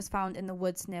body was found in the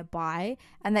woods nearby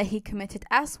and that he committed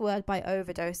S-word by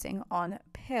overdosing on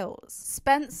pills.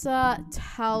 Spencer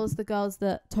tells the girls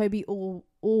that Toby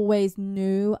always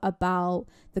knew about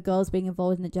the girls being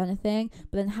involved in the Jenna thing.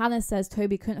 But then Hannah says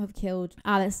Toby couldn't have killed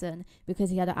Alison because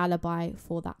he had an alibi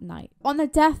for that night. On the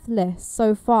death list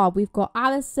so far, we've got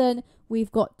Alison,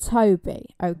 we've got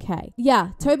Toby. Okay.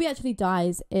 Yeah, Toby actually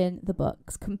dies in the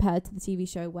books compared to the TV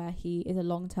show where he is a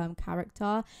long-term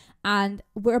character. And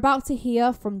we're about to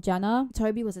hear from Jenna.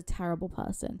 Toby was a terrible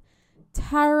person.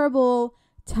 Terrible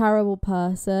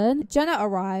person. Jenna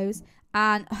arrives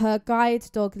and her guide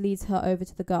dog leads her over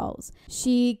to the girls.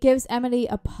 She gives Emily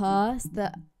a purse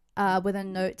that with a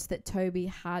note that Toby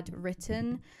had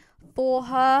written for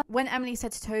her. When Emily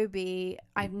said to Toby,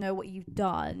 I know what you've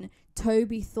done,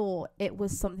 Toby thought it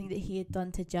was something that he had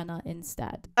done to Jenna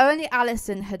instead. Only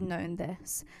Alison had known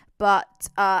this, but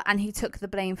and he took the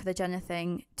blame for the Jenna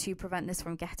thing to prevent this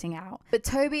from getting out. But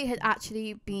Toby had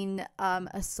actually been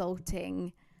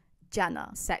assaulting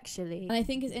Jenna sexually. And I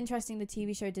think it's interesting the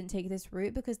TV show didn't take this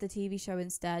route because the TV show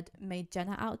instead made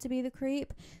Jenna out to be the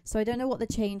creep. So I don't know what the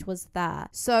change was there.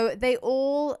 So they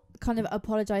all kind of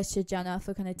apologized to Jenna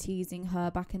for kind of teasing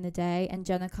her back in the day, and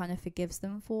Jenna kind of forgives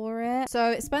them for it.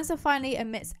 So Spencer finally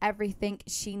admits everything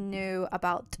she knew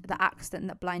about the accident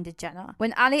that blinded Jenna.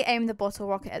 When Ali aimed the bottle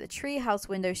rocket at the treehouse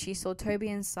window, she saw Toby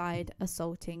inside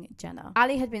assaulting Jenna.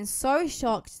 Ali had been so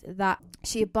shocked that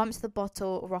she had bumped the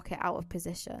bottle rocket out of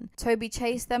position. Toby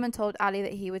chased them and told Ali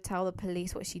that he would tell the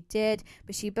police what she did,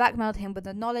 but she blackmailed him with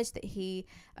the knowledge that he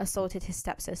assaulted his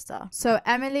stepsister. So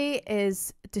Emily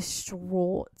is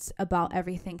distraught about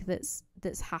everything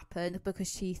that's happened because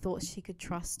she thought she could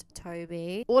trust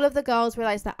Toby. All of the girls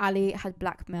realized that Ali had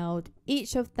blackmailed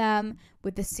each of them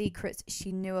with the secrets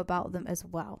she knew about them as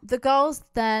well. The girls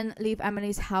then leave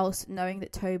Emily's house knowing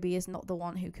that Toby is not the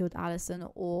one who killed Alison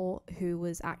or who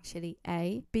was actually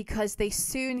A, because they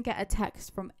soon get a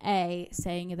text from A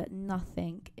saying that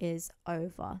nothing is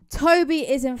over. Toby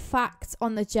is in fact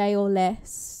on the jail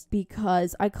list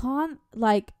because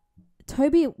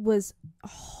Toby was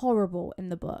horrible in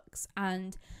the books,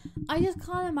 and I just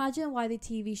can't imagine why the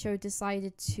TV show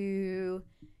decided to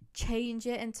change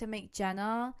it and to make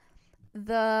Jenna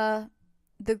the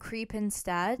creep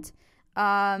instead,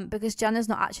 because Jenna's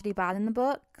not actually bad in the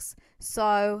books.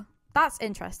 So that's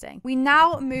interesting. We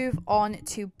now move on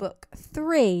to book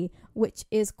 3, which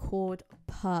is called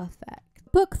Perfect.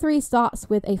 Book 3 starts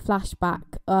with a flashback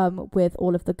with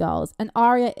all of the girls, and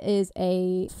Aria is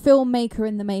a filmmaker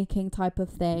in the making type of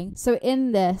thing. So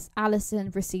in this, Alison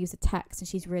receives a text and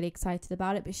she's really excited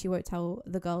about it, but she won't tell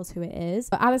the girls who it is.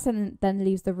 But Alison then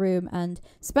leaves the room, and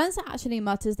Spencer actually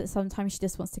mutters that sometimes she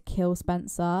just wants to kill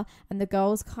Spencer, and the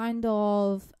girls kind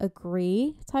of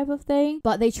agree type of thing.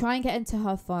 But they try and get into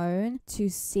her phone to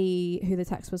see who the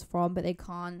text was from, but they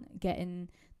can't get in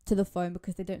to the phone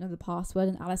because they don't know the password,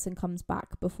 and Alison comes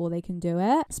back before they can do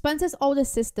it. Spencer's older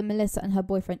sister Melissa and her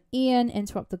boyfriend Ian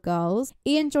interrupt the girls.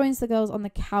 Ian joins the girls on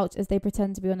the couch as they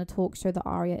pretend to be on a talk show that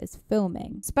Aria is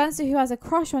filming. Spencer, who has a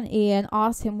crush on Ian,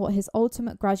 asks him what his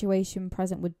ultimate graduation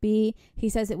present would be. He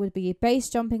says it would be base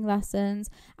jumping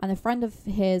lessons, and a friend of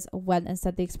his went and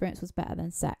said the experience was better than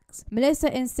sex.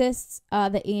 Melissa insists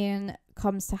that Ian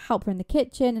comes to help her in the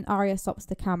kitchen, and Aria stops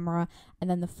the camera, and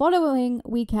then the following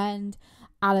weekend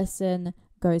Alison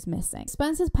goes missing.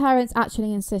 Spencer's parents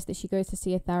actually insist that she goes to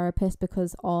see a therapist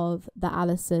because of the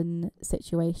Alison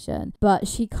situation, but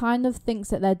she kind of thinks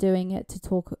that they're doing it to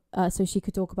talk so she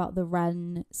could talk about the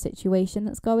Ren situation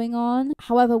that's going on.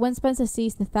 However, when Spencer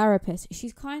sees the therapist,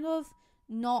 she's kind of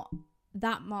not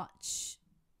that much,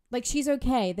 like, she's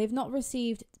okay. They've not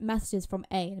received messages from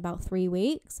A in about 3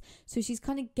 weeks, so she's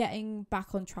kind of getting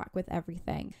back on track with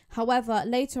everything. However,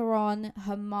 later on,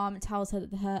 her mom tells her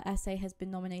that her essay has been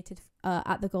nominated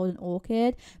at the Golden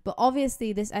Orchid, but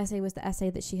obviously this essay was the essay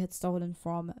that she had stolen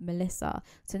from Melissa.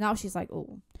 So now she's like,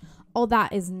 oh,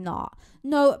 that is not.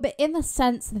 No, but in the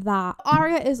sense that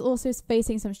Aria is also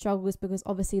facing some struggles because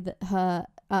obviously that her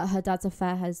dad's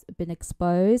affair has been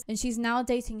exposed, and she's now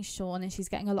dating Sean, and she's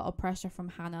getting a lot of pressure from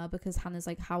Hannah because Hannah's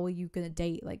like, how are you gonna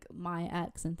date like my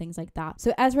ex and things like that.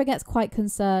 So Ezra gets quite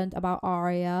concerned about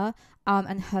Aria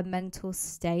and her mental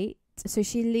state. So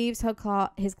she leaves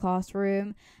his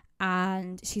classroom,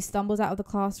 and she stumbles out of the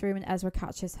classroom, and Ezra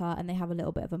catches her and they have a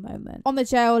little bit of a moment. On the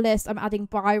jail list, I'm adding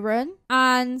Byron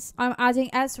and I'm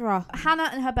adding Ezra. Hannah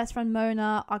and her best friend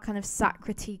Mona are kind of sat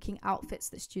critiquing outfits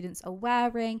that students are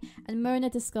wearing, and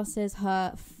Mona discusses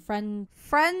her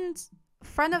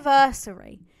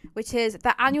friendiversary, which is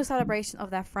the annual celebration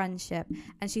of their friendship,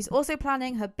 and she's also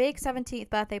planning her big 17th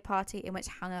birthday party in which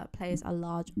Hannah plays a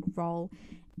large role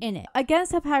in it.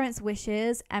 Against her parents'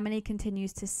 wishes, Emily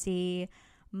continues to see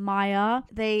Maya.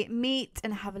 They meet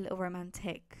and have a little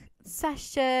romantic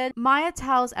session. Maya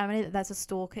tells Emily that there's a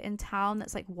stalker in town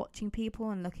that's like watching people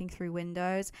and looking through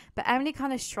windows, but Emily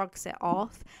kind of shrugs it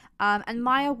off. And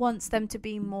Maya wants them to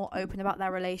be more open about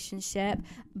their relationship,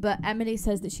 but Emily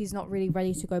says that she's not really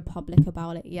ready to go public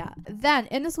about it yet. Then,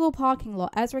 in the school parking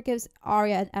lot, Ezra gives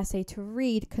Arya an essay to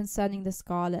read concerning the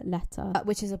Scarlet Letter,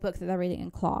 which is a book that they're reading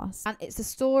in class. And it's the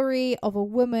story of a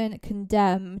woman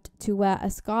condemned to wear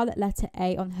a scarlet letter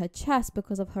A on her chest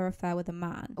because of her affair with a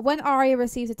man. When Arya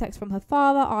receives a text from her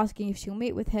father asking if she'll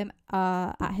meet with him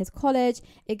at his college,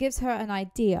 it gives her an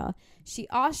idea. She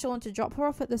asks Sean to drop her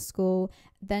off at the school.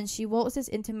 Then she waltzes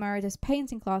into Meredith's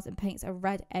painting class and paints a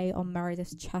red A on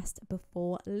Meredith's chest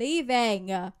before leaving.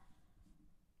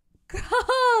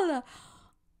 Girl!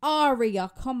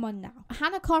 Arya, come on now.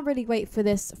 Hannah can't really wait for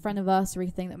this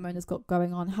friendiversary thing that Mona's got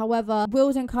going on. However,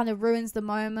 Wilden kind of ruins the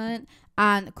moment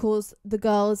and calls the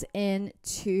girls in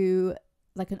to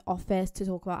like an office to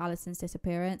talk about Alison's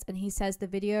disappearance. And he says the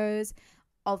videos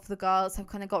of the girls have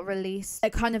kind of got released.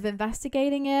 They're kind of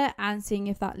investigating it and seeing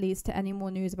if that leads to any more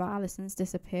news about Alison's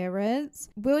disappearance.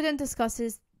 Wilden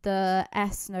discusses the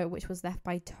S note which was left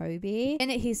by Toby.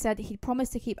 In it, he said he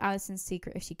promised to keep Alison's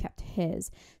secret if she kept his.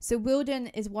 So Wilden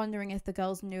is wondering if the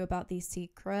girls knew about these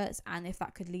secrets and if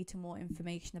that could lead to more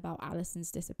information about Alison's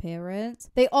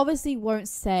disappearance. They obviously won't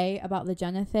say about the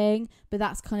Jenna thing, but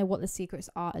that's kind of what the secrets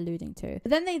are alluding to. But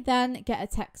then they get a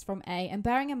text from A, and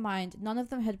bearing in mind none of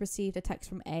them had received a text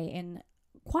from A in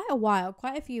quite a while,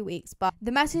 quite a few weeks, but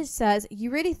the message says, "You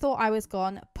really thought I was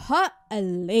gone?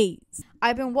 Please.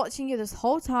 I've been watching you this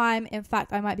whole time. In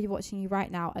fact, I might be watching you right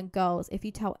now. And girls, if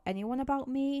you tell anyone about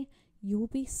me, you'll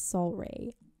be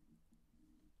sorry."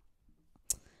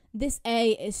 This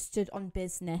A is stood on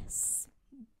business.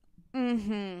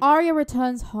 Arya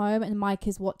returns home and Mike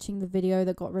is watching the video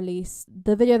that got released,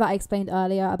 the video that I explained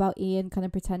earlier about Ian kind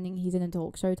of pretending he's in a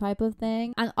talk show type of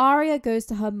thing. And Arya goes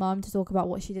to her mum to talk about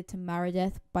what she did to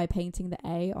Meredith by painting the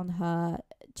A on her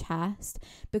chest,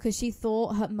 because she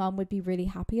thought her mum would be really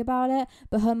happy about it,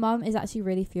 but her mum is actually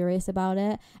really furious about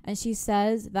it. And she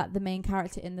says that the main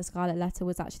character in the Scarlet Letter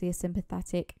was actually a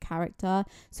sympathetic character.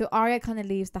 So Arya kind of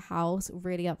leaves the house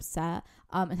really upset,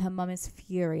 and her mum is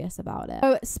furious about it.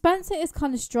 So Spencer is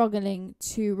kind of struggling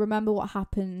to remember what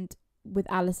happened with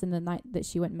Alison the night that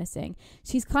she went missing.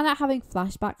 She's kind of having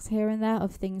flashbacks here and there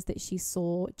of things that she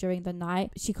saw during the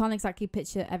night. She can't exactly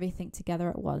picture everything together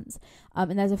at once,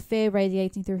 and there's a fear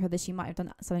radiating through her that she might have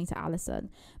done something to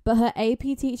Alison. But her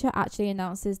AP teacher actually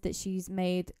announces that she's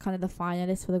made kind of the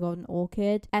finalist for the Golden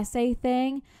Orchid essay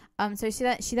thing. So she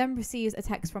then receives a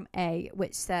text from A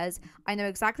which says, "I know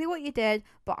exactly what you did,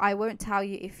 but I won't tell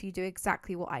you if you do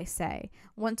exactly what I say.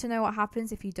 Want to know what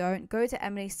happens if you don't? Go to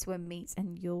Emily's swim meets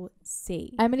and you'll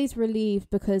see." Emily's relieved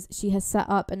because she has set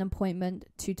up an appointment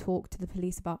to talk to the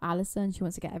police about Alison. She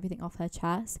wants to get everything off her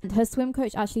chest. And her swim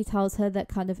coach actually tells her that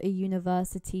kind of a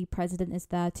university president is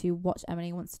there to watch Emily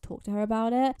and wants to talk to her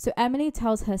about it. So Emily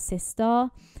tells her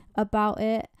sister about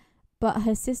it, but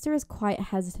her sister is quite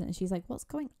hesitant and she's like, "What's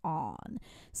going on?"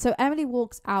 So Emily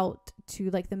walks out to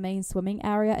like the main swimming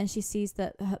area and she sees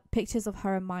that pictures of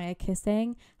her and Maya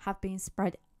kissing have been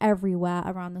spread everywhere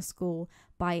around the school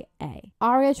by A.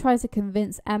 Arya tries to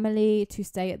convince Emily to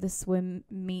stay at the swim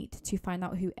meet to find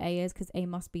out who A is, because A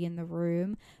must be in the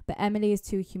room, but Emily is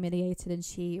too humiliated and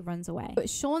she runs away. But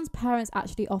Sean's parents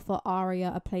actually offer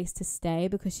Arya a place to stay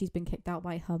because she's been kicked out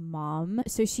by her mum.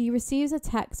 So she receives a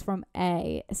text from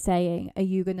A saying, "Are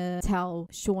you gonna tell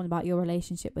Sean about your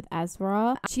relationship with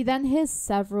Ezra?" She then hears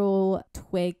several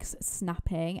twigs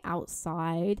snapping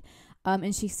outside.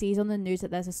 And she sees on the news that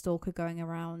there's a stalker going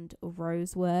around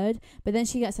Rosewood. But then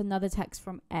she gets another text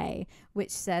from A,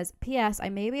 which says, "P.S. I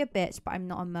may be a bitch, but I'm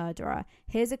not a murderer.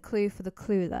 Here's a clue for the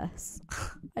clueless."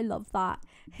 I love that.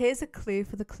 Here's a clue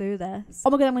for the clueless.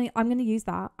 Oh my god, I'm gonna use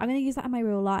that. I'm gonna use that in my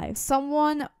real life.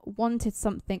 Someone wanted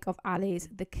something of Ali's.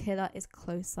 The killer is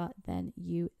closer than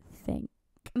you think.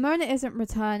 Mona isn't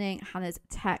returning Hannah's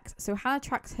text, so Hannah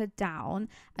tracks her down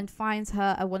and finds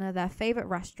her at one of their favourite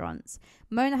restaurants.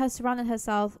 Mona has surrounded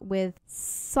herself with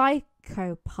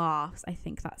psychopaths, I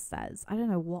think that says. I don't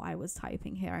know what I was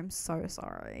typing here, I'm so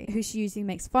sorry. Who she usually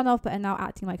makes fun of but are now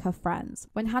acting like her friends.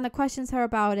 When Hannah questions her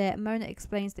about it, Mona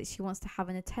explains that she wants to have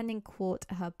an attending court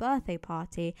at her birthday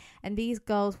party, and these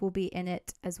girls will be in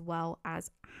it as well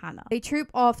as Hannah. They troop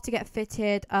off to get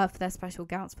fitted for their special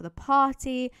gowns for the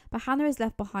party, but Hannah is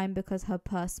left behind because her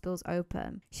purse spills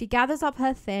open. She gathers up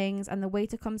her things and the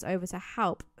waiter comes over to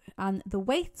help, and the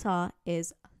waiter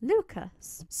is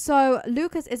Lucas. So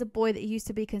Lucas is a boy that used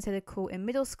to be considered cool in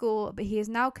middle school, but he is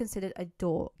now considered a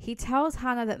dork. He tells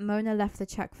Hannah that Mona left the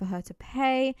check for her to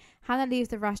pay. Hannah leaves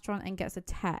the restaurant and gets a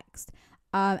text.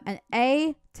 And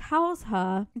A tells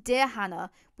her, "Dear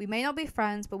Hannah, we may not be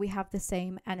friends, but we have the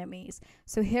same enemies.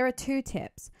 So here are 2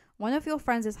 tips. One of your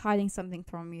friends is hiding something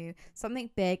from you, something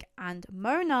big, and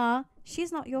Mona,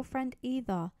 she's not your friend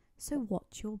either. So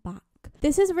watch your back."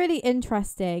 This is really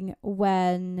interesting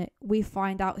when we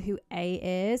find out who A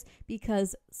is,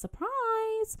 because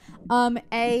surprise,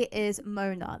 A is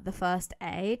Mona, the first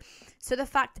A. So the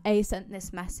fact A sent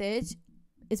this message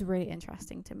is really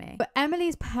interesting to me. But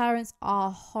Emily's parents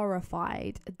are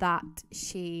horrified that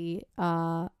she's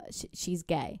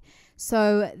gay.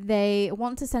 So they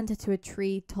want to send her to a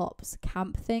Treetops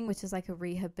camp thing, which is like a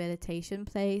rehabilitation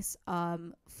place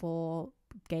for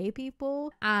gay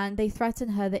people. And they threaten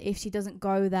her that if she doesn't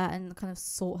go there and kind of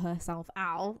sort herself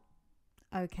out,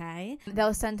 okay,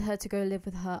 they'll send her to go live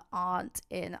with her aunt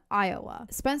in Iowa.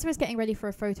 Spencer is getting ready for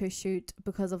a photo shoot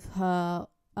because of her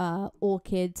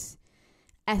orchid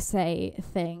essay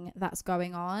thing that's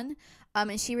going on,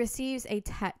 and she receives a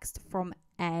text from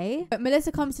A, but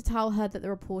Melissa comes to tell her that the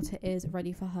reporter is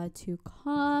ready for her to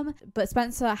come. But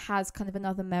Spencer has kind of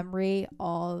another memory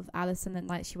of Allison the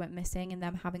night she went missing and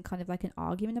them having kind of like an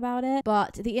argument about it.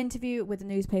 But the interview with the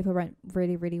newspaper went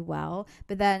really, really well.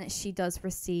 But then she does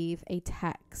receive a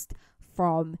text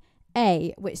from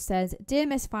A, which says, "Dear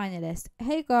Miss Finalist,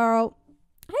 hey girl,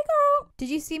 did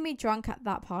you see me drunk at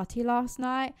that party last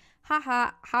night?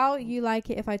 Haha, how you like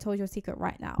it if I told your secret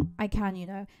right now? I can, you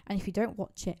know, and if you don't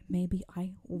watch it, maybe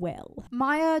I will."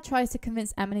 Maya tries to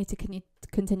convince Emily to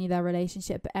continue their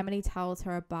relationship, but Emily tells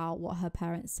her about what her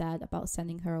parents said about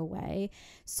sending her away.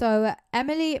 So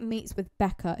Emily meets with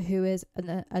Becca, who is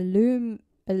an alumni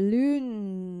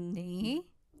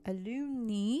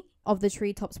of the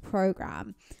Treetops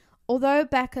program. Although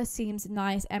Becca seems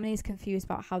nice, Emily is confused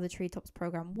about how the Treetops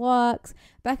program works.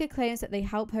 Becca claims that they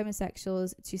help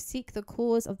homosexuals to seek the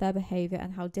cause of their behavior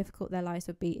and how difficult their lives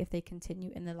would be if they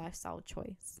continue in the lifestyle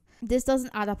choice. This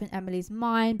doesn't add up in Emily's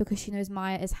mind because she knows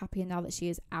Maya is happier now that she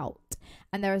is out.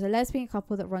 And there is a lesbian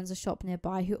couple that runs a shop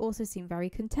nearby who also seem very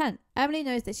content. Emily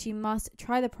knows that she must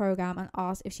try the program and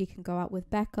asks if she can go out with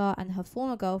Becca and her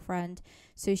former girlfriend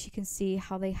so she can see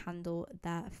how they handle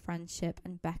their friendship,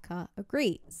 and Becca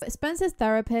agrees. But Spencer's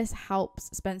therapist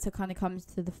helps Spencer kind of come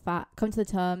to the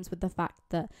terms with the fact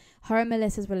that her and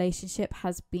Melissa's relationship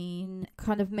has been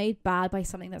kind of made bad by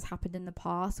something that's happened in the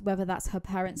past, whether that's her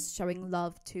parents showing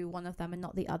love to one of them and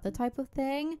not the other type of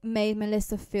thing, made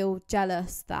Melissa feel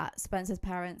jealous that Spencer's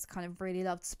parents kind of really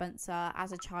loved Spencer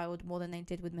as a child more than they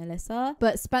did with Melissa.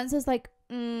 But Spencer's like,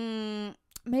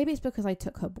 maybe it's because I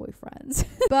took her boyfriends.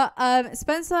 But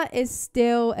Spencer is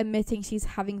still admitting she's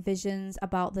having visions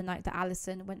about the night that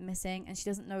Allison went missing, and she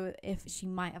doesn't know if she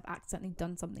might have accidentally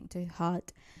done something to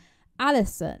hurt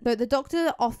Allison. So the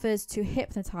doctor offers to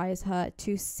hypnotize her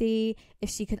to see if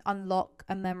she can unlock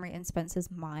a memory in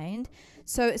Spencer's mind.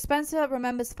 So Spencer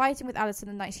remembers fighting with Allison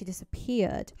the night she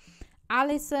disappeared.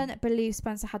 Allison believes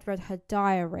Spencer had read her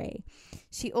diary.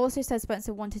 She also said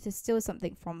Spencer wanted to steal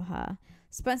something from her.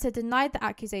 Spencer denied the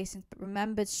accusations but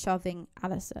remembered shoving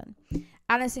Allison.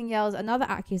 Allison yells another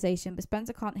accusation, but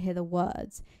Spencer can't hear the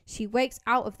words. She wakes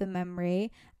out of the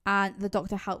memory and the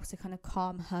doctor helps to kind of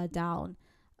calm her down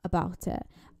about it.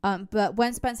 But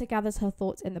when Spencer gathers her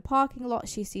thoughts in the parking lot,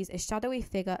 she sees a shadowy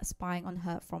figure spying on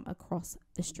her from across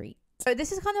the street. So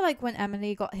this is kind of like when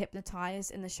Emily got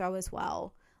hypnotized in the show as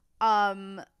well.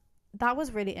 That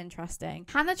was really interesting.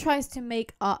 Hannah tries to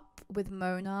make up with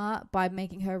Mona by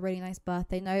making her a really nice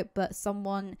birthday note, but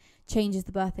someone changes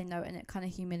the birthday note and it kind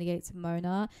of humiliates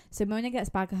Mona. So Mona gets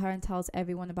back at her and tells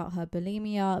everyone about her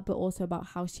bulimia, but also about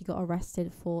how she got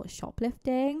arrested for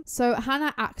shoplifting. So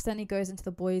Hannah accidentally goes into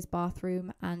the boys'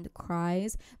 bathroom and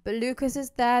cries, but Lucas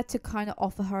is there to kind of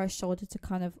offer her a shoulder to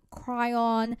kind of cry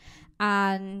on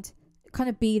and kind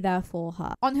of be there for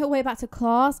her. On her way back to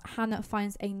class, Hannah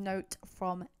finds a note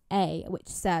from A, which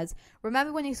says,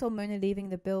 "Remember when you saw Mona leaving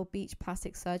the Bill Beach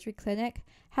plastic surgery clinic?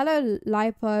 Hello,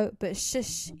 lipo, but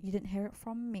shush, you didn't hear it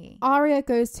from me." Aria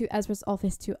goes to Ezra's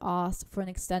office to ask for an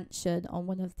extension on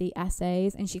one of the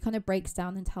essays, and she kind of breaks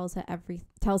down and tells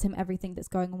him everything that's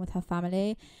going on with her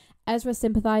family. Ezra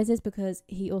sympathizes because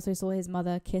he also saw his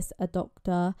mother kiss a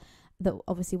doctor that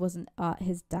obviously wasn't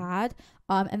his dad,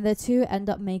 and the two end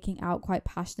up making out quite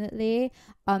passionately,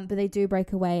 but they do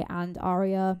break away, and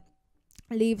Aria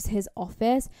leaves his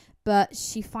office, but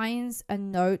she finds a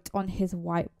note on his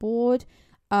whiteboard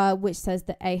which says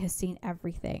that A has seen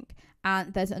everything,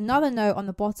 and there's another note on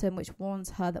the bottom which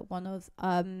warns her that one of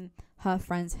her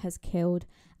friends has killed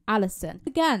Allison.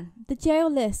 Again, the jail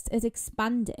list is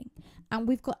expanding, and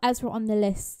we've got Ezra on the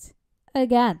list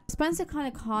again. Spencer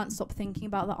kind of can't stop thinking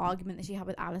about the argument that she had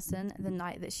with Alison the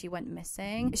night that she went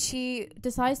missing. She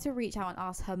decides to reach out and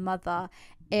ask her mother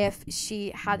if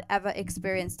she had ever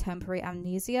experienced temporary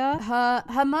amnesia.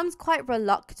 Her mum's quite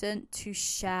reluctant to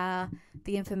share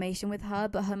the information with her,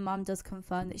 but her mum does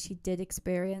confirm that she did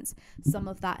experience some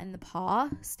of that in the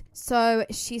past. So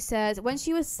she says, when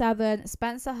she was 7,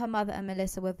 Spencer, her mother, and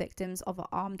Melissa were victims of an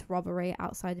armed robbery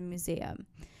outside a museum.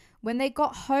 When they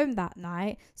got home that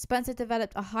night, Spencer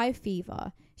developed a high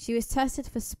fever. She was tested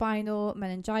for spinal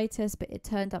meningitis, but it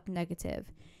turned up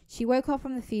negative. She woke up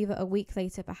from the fever a week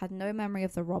later, but had no memory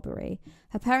of the robbery.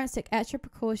 Her parents took extra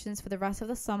precautions for the rest of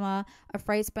the summer,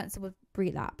 afraid Spencer would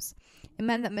relapse. It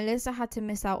meant that Melissa had to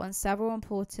miss out on several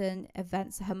important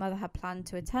events her mother had planned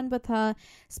to attend with her.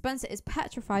 Spencer is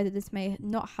petrified that this may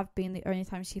not have been the only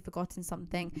time she'd forgotten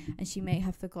something, and she may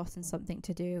have forgotten something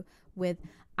to do with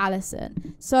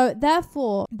Alison. So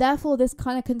therefore this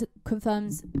kind of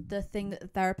confirms the thing that the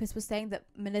therapist was saying, that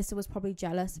Melissa was probably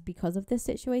jealous because of this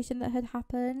situation that had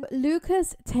happened.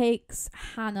 Lucas takes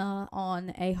Hannah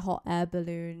on a hot air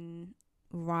balloon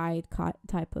ride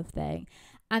type of thing,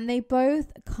 and they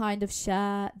both kind of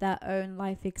share their own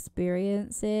life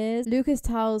experiences. Lucas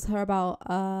tells her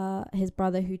about his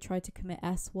brother who tried to commit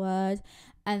S-word,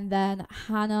 and then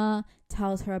Hannah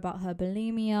tells her about her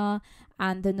bulimia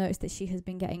and the notes that she has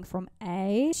been getting from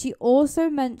A. She also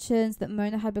mentions that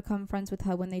Mona had become friends with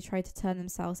her when they tried to turn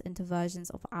themselves into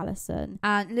versions of Alison.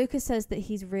 And Lucas says that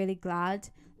he's really glad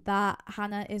that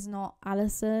Hannah is not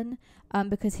Alison,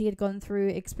 because he had gone through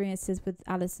experiences with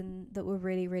Alison that were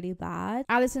really, really bad.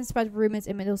 Alison spread rumors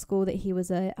in middle school that he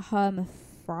was a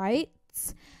hermaphrodite,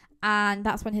 and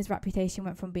that's when his reputation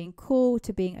went from being cool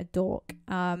to being a dork.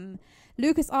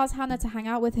 Lucas asked Hannah to hang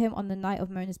out with him on the night of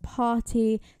Mona's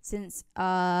party, since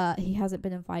he hasn't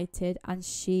been invited and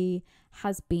she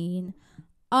has been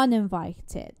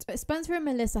uninvited. Spencer and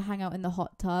Melissa hang out in the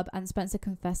hot tub, and Spencer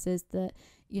confesses that,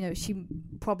 you know, she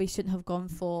probably shouldn't have gone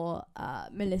for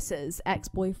Melissa's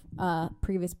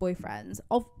previous boyfriends.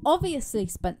 Obviously,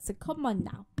 Spencer, come on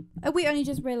now. Are we only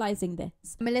just realizing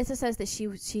this? Melissa says that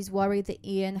she's worried that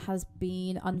Ian has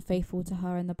been unfaithful to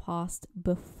her in the past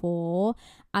before,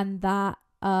 and that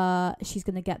she's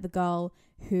going to get the girl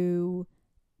who,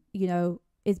 you know,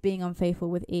 is being unfaithful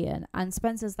with Ian. And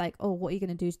Spencer's like, oh, what are you going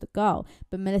to do to the girl?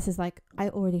 But Melissa's like, I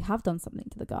already have done something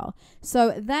to the girl.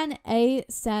 So then A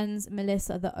sends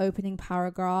Melissa the opening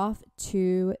paragraph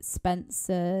to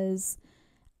Spencer's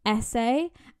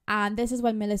essay, and this is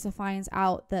when Melissa finds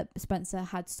out that Spencer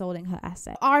had stolen her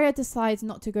essay. Aria decides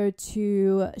not to go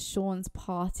to Sean's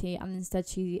party, and instead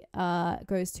she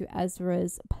goes to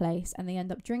Ezra's place, and they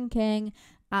end up drinking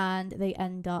and they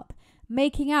end up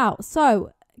making out.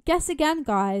 So guess again,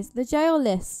 guys, the jail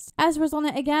list. Ezra's on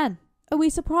it again. Are we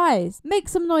surprised? Make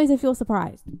some noise if you're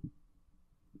surprised.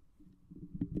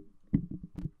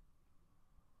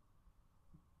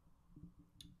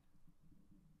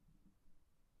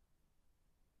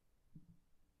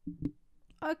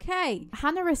 Okay,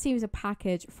 Hannah receives a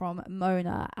package from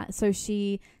Mona, so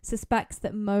she suspects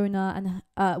that Mona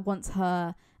and wants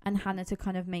her and Hannah to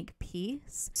kind of make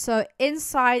peace. So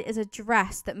inside is a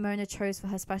dress that Mona chose for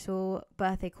her special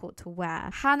birthday court to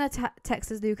wear. Hannah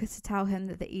texts Lucas to tell him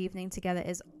that the evening together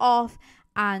is off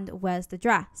and wears the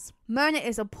dress. Mona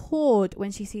is appalled when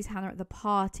she sees Hannah at the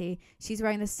party. She's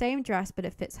wearing the same dress, but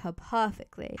it fits her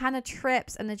perfectly. Hannah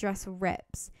trips and the dress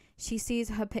rips. She sees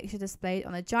her picture displayed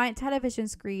on a giant television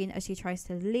screen as she tries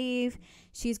to leave.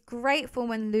 She's grateful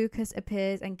when Lucas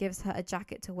appears and gives her a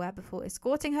jacket to wear before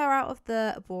escorting her out of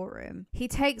the ballroom. He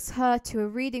takes her to a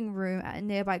reading room at a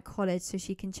nearby college so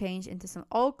she can change into some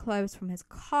old clothes from his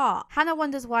car. Hannah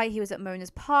wonders why he was at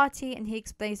Mona's party, and he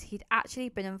explains he'd actually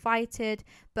been invited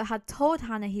but had told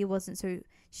Hannah he wasn't so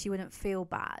she wouldn't feel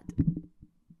bad.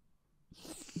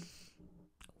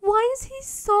 Why is he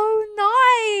so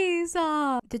nice?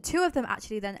 The two of them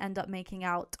actually then end up making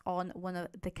out on one of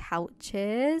the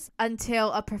couches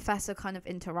until a professor kind of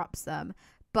interrupts them.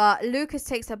 But Lucas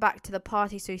takes her back to the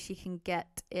party so she can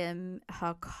get in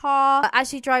her car. As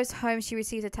she drives home, she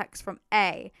receives a text from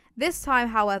A. This time,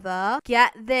 however,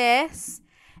 get this,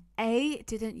 A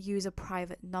didn't use a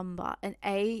private number, and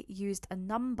A used a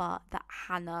number that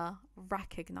Hannah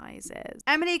recognizes.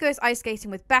 Emily goes ice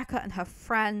skating with Becca and her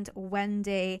friend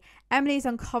Wendy. Emily is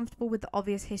uncomfortable with the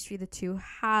obvious history the two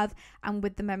have and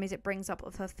with the memories it brings up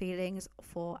of her feelings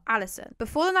for Alison.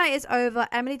 Before the night is over,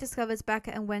 Emily discovers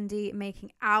Becca and Wendy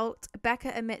making out.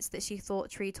 Becca admits that she thought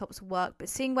treetops worked, but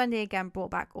seeing Wendy again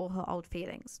brought back all her old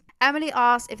feelings. Emily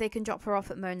asks if they can drop her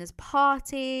off at Mona's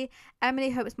party.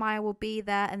 Emily hopes Maya will be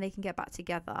there and they can get back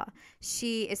together.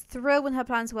 She is thrilled when her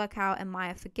plans work out and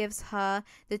Maya forgives her.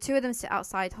 The two of them sit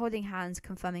outside holding hands,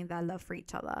 confirming their love for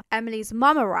each other. Emily's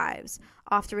mum arrives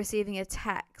after receiving a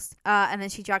text and then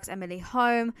she drags Emily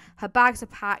home. Her bags are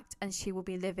packed and she will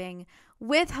be living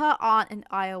with her aunt in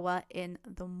Iowa in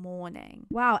the morning.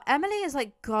 Wow, Emily is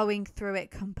like going through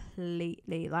it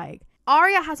completely. Like,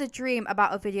 Aria has a dream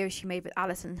about a video she made with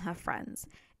Alison and her friends.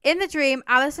 In the dream,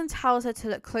 Alison tells her to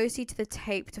look closely to the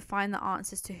tape to find the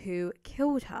answers to who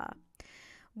killed her.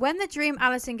 When the dream,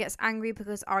 Alison gets angry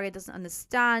because Aria doesn't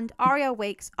understand. Aria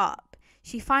wakes up.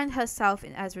 She finds herself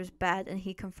in Ezra's bed and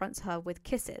he confronts her with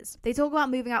kisses. They talk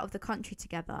about moving out of the country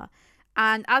together.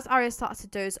 And as Aria starts to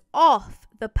doze off,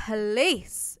 the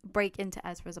police break into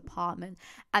Ezra's apartment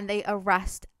and they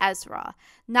arrest Ezra.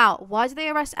 Now, why do they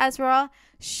arrest Ezra?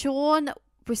 Sean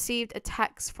received a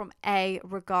text from A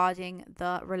regarding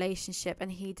the relationship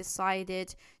and he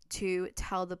decided to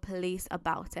tell the police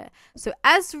about it. So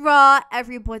Ezra,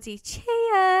 everybody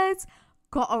cheers,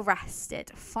 got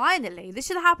arrested. Finally. This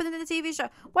should have happened in the TV show.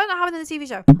 Why not happen in the TV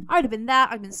show? I would have been there.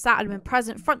 I'd have been sat. I'd have been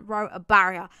present, front row, a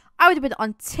barrier. I would have been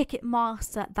on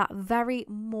Ticketmaster that very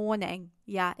morning.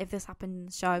 Yeah, if this happened in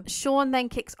the show. Sean then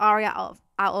kicks Aria out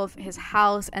of his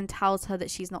house and tells her that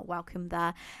she's not welcome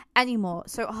there anymore.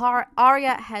 So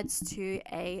Aria heads to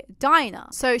a diner.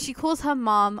 So she calls her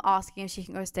mum, asking if she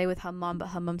can go stay with her mum, but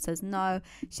her mum says no.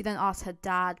 She then asks her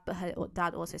dad, but her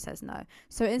dad also says no.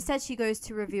 So instead she goes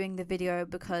to reviewing the video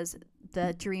because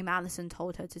the dream Alison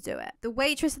told her to do it. The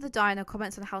waitress at the diner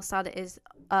comments on how sad it is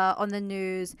on the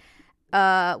news,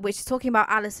 which is talking about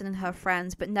Alison and her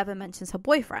friends, but never mentions her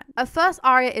boyfriend. At first,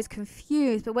 Aria is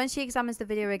confused, but when she examines the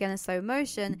video again in slow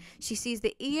motion, she sees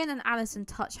that Ian and Alison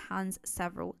touch hands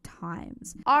several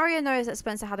times. Aria knows that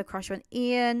Spencer had a crush on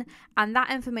Ian, and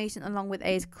that information, along with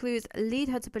A's clues, lead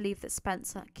her to believe that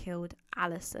Spencer killed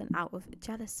Alison out of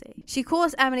jealousy. She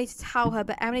calls Emily to tell her,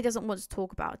 but Emily doesn't want to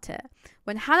talk about it.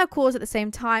 When Hannah calls at the same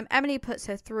time, Emily puts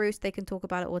her through so they can talk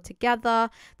about it all together.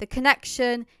 The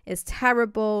connection is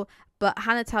terrible, but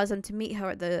Hannah tells them to meet her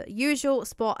at the usual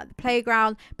spot at the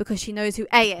playground because she knows who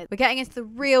A is. We're getting into the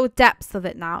real depths of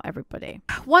it now, everybody.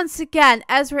 Once again,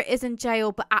 Ezra is in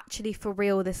jail, but actually for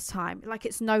real this time. Like,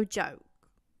 it's no joke.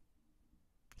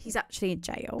 He's actually in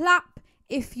jail. Clap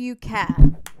if you care.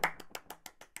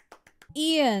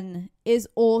 Ian is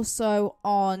also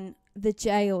on the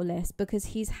jail list because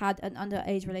he's had an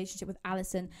underage relationship with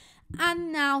Alison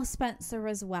and now Spencer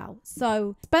as well.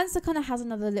 So Spencer kind of has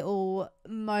another little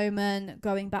moment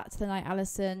going back to the night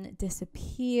Alison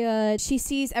disappeared. She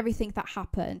sees everything that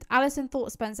happened. Alison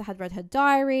thought Spencer had read her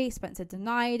diary. Spencer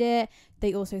denied it.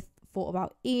 They also thought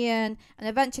about Ian, and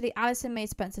eventually Alison made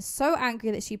Spencer so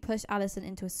angry that she pushed Alison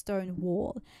into a stone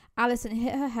wall. Alison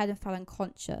hit her head and fell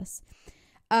unconscious.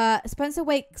 Spencer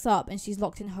wakes up and she's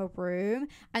locked in her room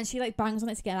and she like bangs on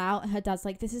it to get out, and her dad's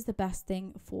like, this is the best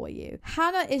thing for you.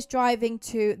 Hannah is driving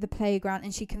to the playground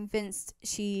and she convinced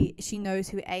she knows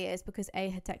who A is because A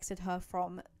had texted her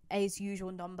from A's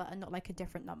usual number and not like a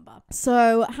different number.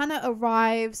 So Hannah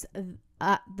arrives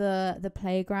at the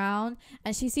playground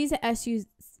and she sees an SUV,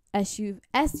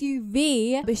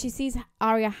 but she sees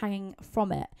Aria hanging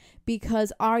from it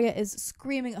because Aria is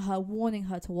screaming at her, warning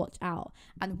her to watch out.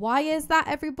 And why is that,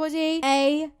 everybody?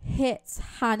 A hits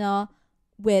Hannah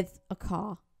with a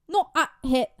car. Not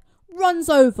hit, runs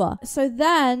over. So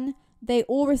then they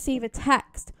all receive a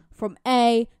text from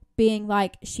A being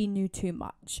like, she knew too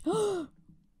much.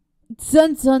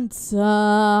 Dun, dun,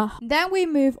 dun. Then we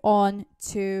move on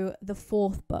to the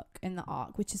fourth book in the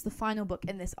arc, which is the final book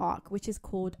in this arc, which is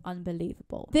called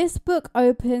Unbelievable. This book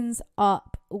opens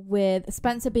up with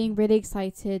Spencer being really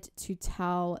excited to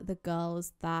tell the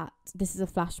girls that, this is a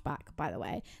flashback by the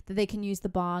way, that they can use the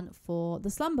barn for the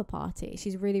slumber party.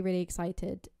 She's really, really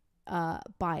excited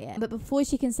by it. But before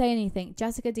she can say anything,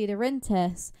 Jessica De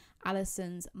Laurentiis,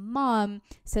 Alison's mum,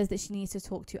 says that she needs to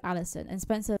talk to Alison, and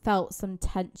Spencer felt some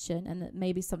tension and that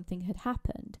maybe something had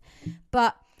happened.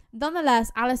 But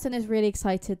Nonetheless, Alison is really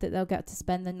excited that they'll get to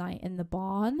spend the night in the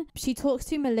barn. She talks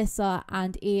to Melissa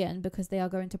and Ian because they are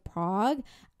going to Prague.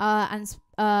 And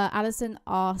Alison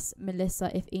asks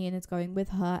Melissa if Ian is going with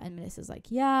her, and Melissa's like,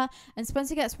 yeah. And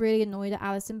Spencer gets really annoyed at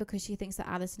Alison because she thinks that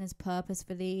Alison is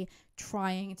purposefully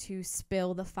trying to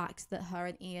spill the fact that her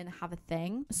and Ian have a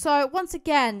thing. So once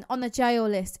again, on the jail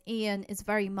list, Ian is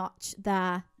very much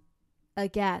there.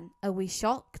 Again, are we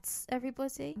shocked,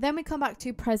 everybody? Then we come back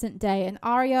to present day, and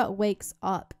Arya wakes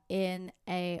up in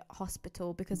a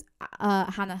hospital because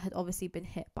Hannah had obviously been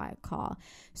hit by a car.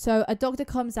 So a doctor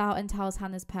comes out and tells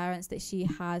Hannah's parents that she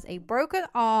has a broken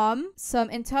arm, some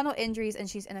internal injuries, and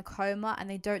she's in a coma, and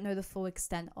they don't know the full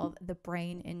extent of the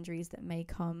brain injuries that may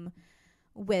come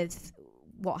with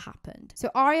what happened. So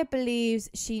Arya believes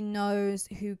she knows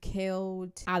who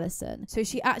killed Alison. So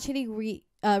she actually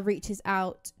reaches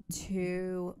out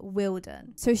to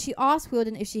Wilden. So she asks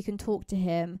Wilden if she can talk to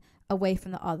him away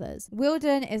from the others.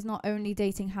 Wilden is not only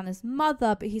dating Hannah's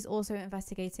mother, but he's also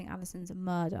investigating Alison's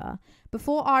murder.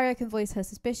 Before Arya can voice her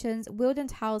suspicions, Wilden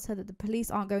tells her that the police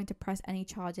aren't going to press any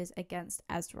charges against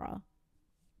Ezra.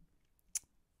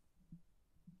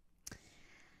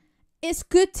 It's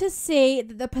good to see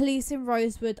that the police in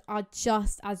Rosewood are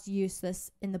just as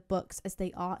useless in the books as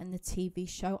they are in the TV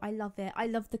show. I love it. I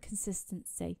love the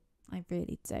consistency. I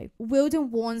really do.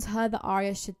 Wilden warns her that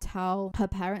Arya should tell her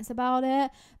parents about it,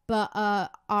 but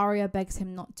Arya begs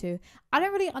him not to. I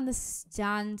don't really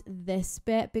understand this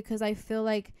bit because I feel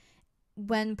like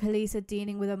when police are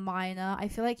dealing with a minor, I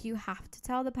feel like you have to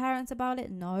tell the parents about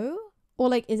it. No? Or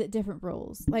like, is it different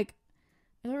rules? Like,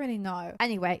 I don't really know.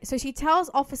 Anyway, so she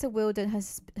tells Officer Wilden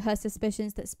her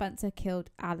suspicions that Spencer killed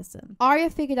Alison. Arya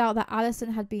figured out that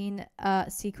Alison had been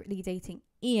secretly dating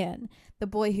Ian, the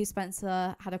boy who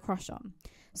Spencer had a crush on.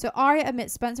 So Arya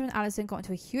admits Spencer and Alison got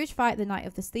into a huge fight the night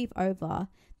of the sleepover.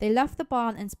 They left the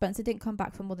barn and Spencer didn't come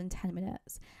back for more than 10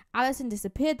 minutes. Alison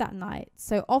disappeared that night.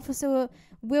 So Officer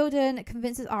Wilden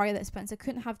convinces Arya that Spencer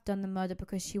couldn't have done the murder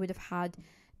because she would have had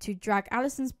to drag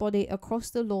Alison's body across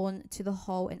the lawn to the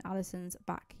hole in Alison's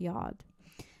backyard.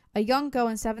 A young girl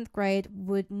in 7th grade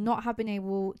would not have been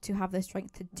able to have the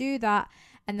strength to do that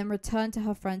and then return to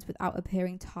her friends without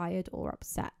appearing tired or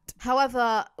upset.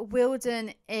 However,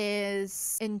 Wilden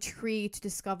is intrigued to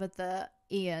discover that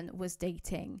Ian was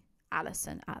dating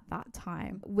Alison at that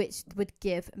time, which would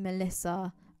give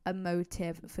Melissa a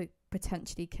motive for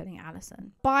potentially killing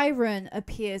Alison. Byron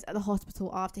appears at the hospital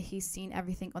after he's seen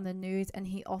everything on the news, and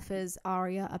he offers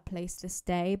Arya a place to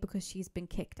stay because she's been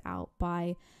kicked out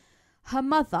by her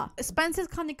mother. Spencer's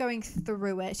kind of going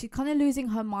through it. She's kind of losing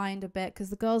her mind a bit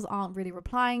because the girls aren't really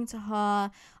replying to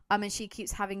her. And she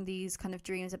keeps having these kind of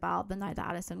dreams about the night that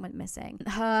Alison went missing.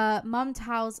 Her mum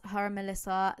tells her and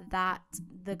Melissa that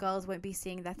the girls won't be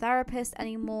seeing their therapist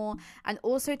anymore, and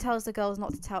also tells the girls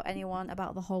not to tell anyone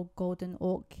about the whole Golden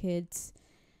Orchids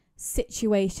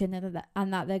situation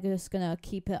and that they're just gonna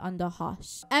keep it under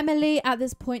hush. Emily at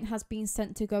this point has been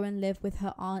sent to go and live with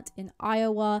her aunt in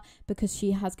Iowa because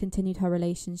she has continued her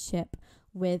relationship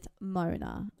with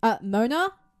Maya.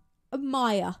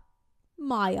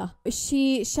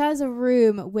 She shares a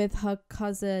room with her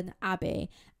cousin Abby,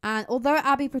 and although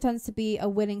Abby pretends to be a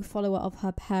willing follower of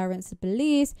her parents'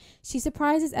 beliefs, she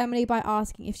surprises Emily by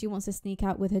asking if she wants to sneak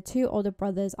out with her 2 older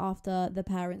brothers after the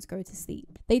parents go to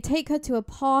sleep. They take her to a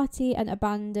party, an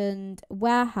abandoned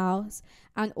warehouse,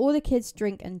 and all the kids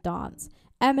drink and dance.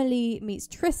 Emily meets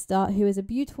Trista, who is a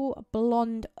beautiful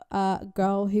blonde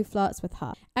girl who flirts with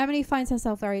her. Emily finds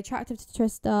herself very attractive to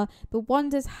Trista, but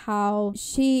wonders how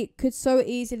she could so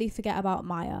easily forget about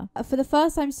Maya. For the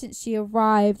first time since she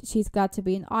arrived, she's glad to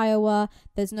be in Iowa.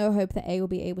 There's no hope that A will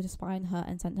be able to spy on her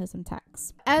and send her some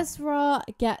texts. Ezra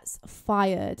gets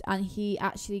fired and he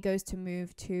actually goes to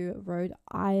move to Rhode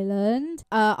Island.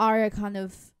 Arya kind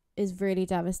of is really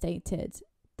devastated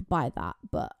by that,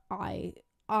 but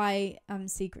I am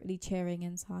secretly cheering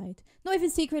inside. Not even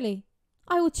secretly.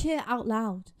 I will cheer out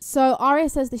loud. So Arya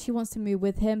says that she wants to move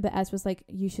with him, but Ezra's like,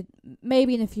 you should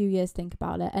maybe in a few years think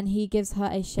about it. And he gives her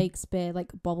a Shakespeare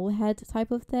like bobblehead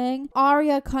type of thing.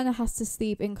 Arya kind of has to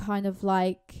sleep in kind of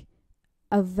like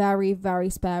a very, very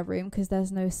spare room because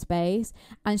there's no space.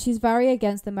 And she's very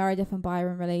against the Meredith and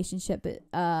Byron relationship, but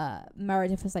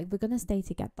Meredith is like, we're going to stay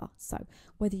together. So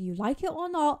whether you like it or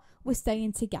not, we're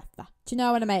staying together. Do you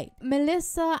know what I mean?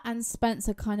 Melissa and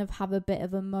Spencer kind of have a bit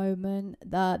of a moment.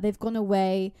 They've gone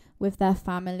away with their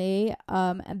family,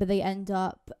 but they end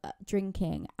up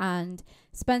drinking. And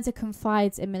Spencer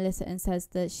confides in Melissa and says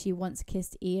that she once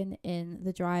kissed Ian in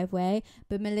the driveway,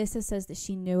 but Melissa says that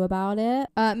she knew about it.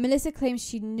 Melissa claims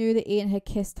she knew that Ian had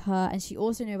kissed her, and she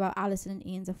also knew about Alison and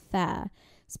Ian's affair.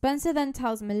 Spencer then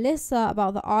tells Melissa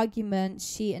about the argument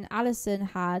she and Alison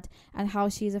had and how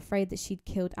she's afraid that she'd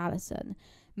killed Alison.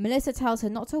 Melissa tells her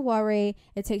not to worry,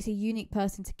 it takes a unique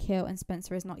person to kill, and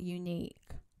Spencer is not unique.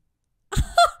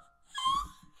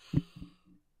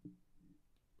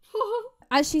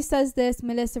 As she says this,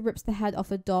 Melissa rips the head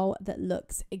off a doll that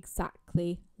looks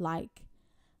exactly like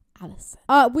Alison.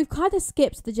 We've kind of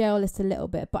skipped the jail list a little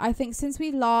bit, but I think since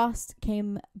we last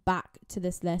came back to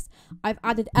this list, I've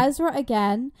added Ezra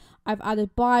again, I've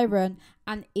added Byron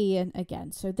and Ian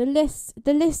again. So the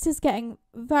list is getting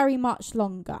very much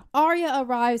longer. Arya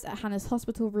arrives at Hannah's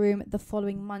hospital room the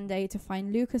following Monday to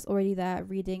find Lucas already there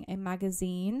reading a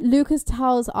magazine. Lucas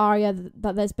tells Arya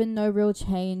that there's been no real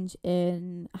change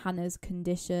in Hannah's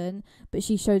condition, but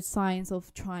she showed signs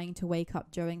of trying to wake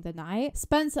up during the night.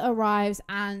 Spencer arrives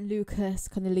and Lucas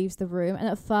kind of leaves the room, and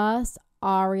at first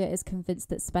Arya is convinced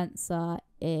that Spencer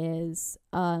is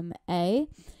A.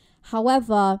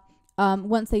 However,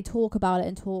 once they talk about it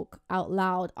and talk out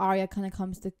loud, Arya kind of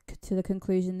comes to the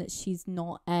conclusion that she's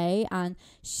not A, and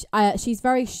she's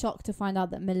very shocked to find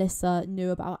out that Melissa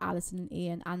knew about Alison and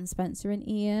Ian and Spencer and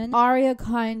Ian. Arya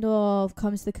kind of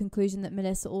comes to the conclusion that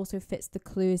Melissa also fits the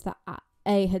clues that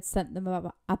A had sent them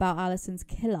about Alison's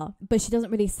killer, but she doesn't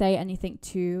really say anything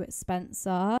to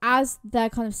Spencer. As they're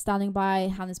kind of standing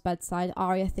by Hannah's bedside,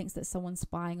 Arya thinks that someone's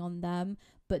spying on them,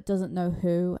 but doesn't know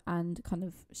who, and kind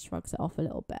of shrugs it off a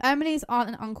little bit. Emily's aunt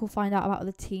and uncle find out about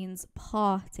the teens'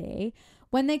 party.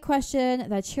 When they question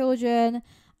their children,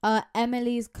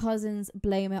 Emily's cousins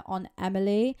blame it on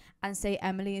Emily and say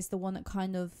Emily is the one that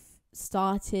kind of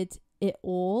started it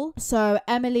all. So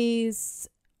Emily's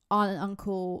aunt and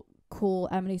uncle call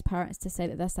Emily's parents to say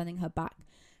that they're sending her back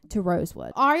to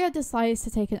Rosewood. Arya decides to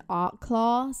take an art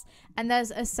class, and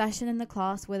there's a session in the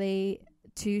class where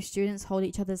two students hold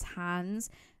each other's hands,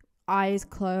 eyes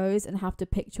closed, and have to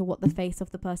picture what the face of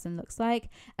the person looks like.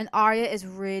 And Arya is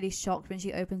really shocked when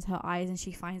she opens her eyes and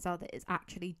she finds out that it's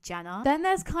actually Jenna. Then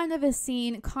there's kind of a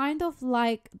scene, kind of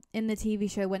like in the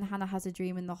TV show when Hannah has a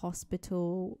dream in the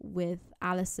hospital with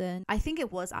Alison. I think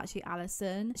it was actually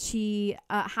Alison.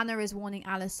 Hannah is warning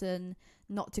Alison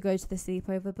not to go to the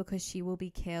sleepover because she will be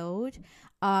killed.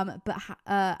 But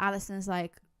Alison is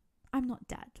like, I'm not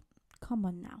dead. Come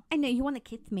on now. I know you want to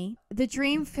kiss me. The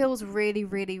dream feels really,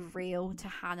 really real to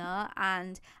Hannah,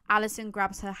 and Alison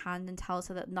grabs her hand and tells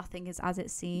her that nothing is as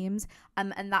it seems.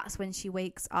 And that's when she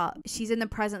wakes up. She's in the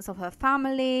presence of her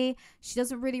family. She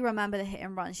doesn't really remember the hit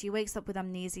and run. She wakes up with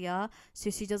amnesia,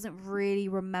 so she doesn't really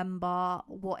remember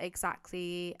what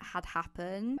exactly had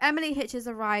happened. Emily hitches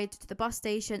a ride to the bus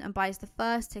station and buys the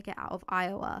first ticket out of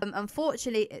Iowa.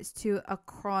 Unfortunately, it's to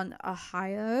Akron,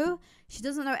 Ohio. She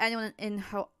doesn't know anyone in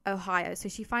Ohio, so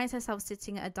she finds herself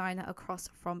sitting at a diner across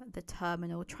from the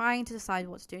terminal, trying to decide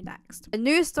what to do next. A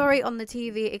news story on the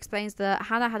TV explains that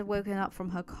Hannah had woken up from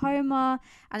her coma,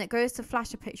 and it goes to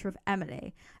flash a picture of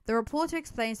Emily. The reporter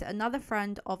explains that another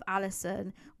friend of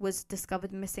Alison was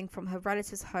discovered missing from her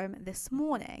relative's home this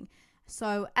morning.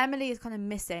 So Emily is kind of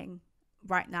missing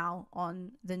right now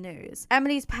on the news.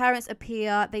 Emily's parents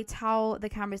appear. They tell the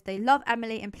cameras they love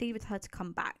Emily and plead with her to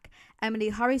come back. Emily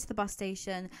hurries to the bus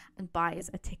station and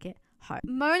buys a ticket home.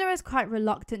 Mona is quite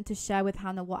reluctant to share with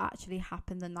Hannah what actually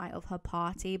happened the night of her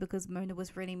party because Mona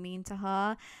was really mean to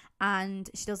her and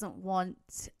she doesn't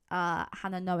want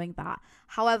Hannah knowing that.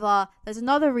 However, there's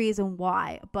another reason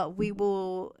why, but we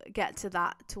will get to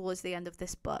that towards the end of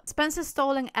this book. Spencer's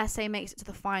stolen essay makes it to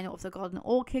the final of the Golden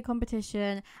Orchid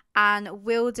competition, and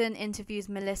Wilden interviews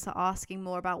Melissa asking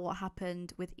more about what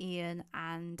happened with Ian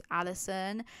and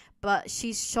Alison, but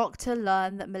she's shocked to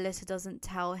learn that Melissa doesn't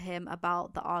tell him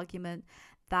about the argument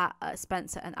that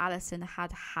Spencer and Alison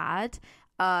had.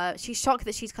 She's shocked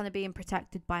that she's kind of being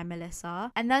protected by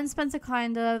Melissa. And then Spencer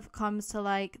kind of comes to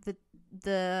like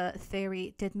the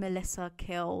theory, did Melissa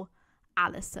kill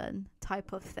Alison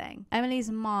type of thing. Emily's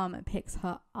mom picks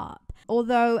her up.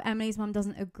 Although Emily's mom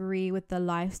doesn't agree with the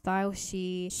lifestyle,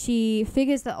 she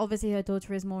figures that obviously her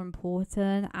daughter is more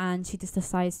important, and she just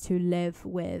decides to live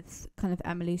with kind of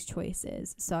Emily's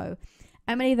choices. So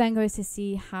Emily then goes to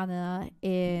see Hannah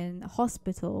in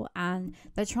hospital, and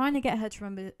they're trying to get her to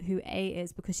remember who A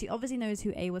is because she obviously knows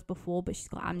who A was before, but she's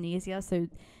got amnesia, so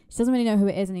she doesn't really know who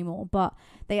it is anymore. But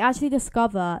they actually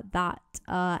discover that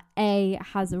A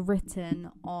has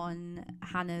written on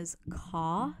Hannah's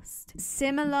cast.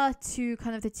 Similar to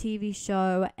kind of the TV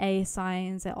show, A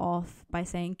signs it off by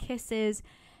saying kisses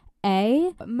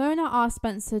A. Mona asks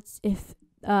Spencer if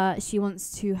she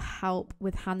wants to help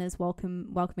with Hannah's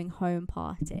welcoming home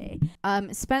party.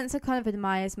 Spencer kind of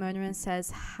admires Mona and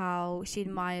says how she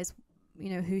admires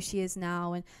who she is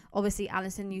now. And obviously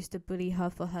Alison used to bully her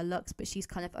for her looks, but she's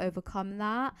kind of overcome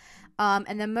that.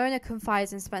 And then Mona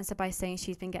confides in Spencer by saying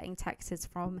she's been getting texts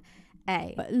from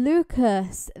A. But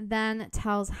Lucas then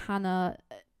tells Hannah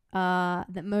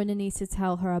that Mona needs to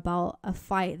tell her about a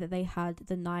fight that they had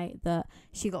the night that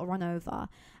she got run over.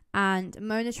 And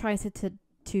Mona tries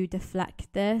to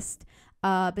deflect this,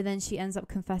 but then she ends up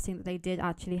confessing that they did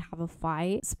actually have a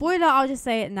fight. Spoiler, I'll just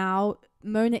say it now.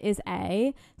 Mona is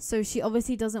A, so she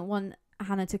obviously doesn't want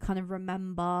Hannah to kind of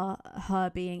remember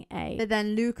her being A. But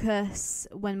then Lucas,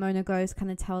 when Mona goes,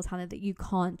 kind of tells Hannah that you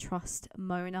can't trust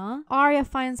Mona. Aria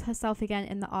finds herself again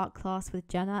in the art class with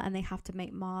Jenna, and they have to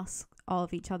make masks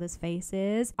of each other's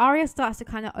faces. Aria starts to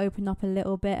kind of open up a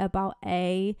little bit about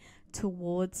A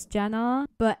towards Jenna,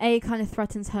 but A kind of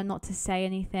threatens her not to say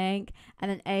anything,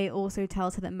 and then A also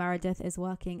tells her that Meredith is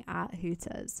working at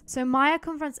Hooters. So Maya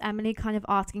confronts Emily, kind of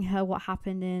asking her what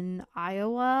happened in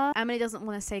Iowa. Emily doesn't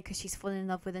want to say because she's fallen in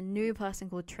love with a new person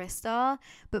called Trista,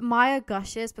 but Maya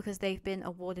gushes because they've been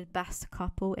awarded best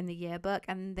couple in the yearbook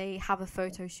and they have a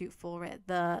photo shoot for it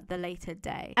the later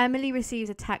day. Emily receives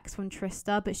a text from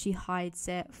Trista, but she hides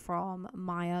it from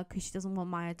Maya because she doesn't want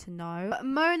Maya to know. But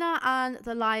Mona and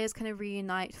the liars kind of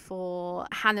reunite for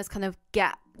Hannah's kind of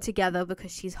get together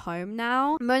because she's home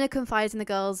now. Mona confides in the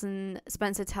girls and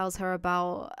Spencer tells her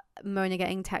about Mona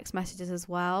getting text messages as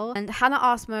well. And Hannah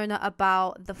asks Mona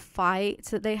about the fight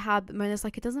that they had, but Mona's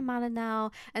like, it doesn't matter now.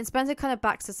 And Spencer kind of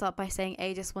backs us up by saying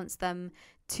A just wants them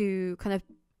to kind of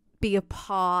be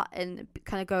apart and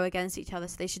kind of go against each other,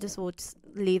 so they should just all just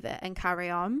leave it and carry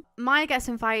on. Maya gets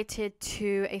invited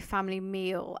to a family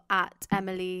meal at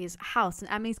Emily's house,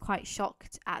 and Emily's quite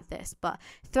shocked at this, but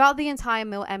throughout the entire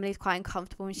meal Emily's quite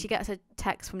uncomfortable, and she gets a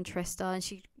text from Trista and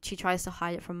she tries to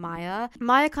hide it from Maya.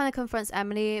 Maya kind of confronts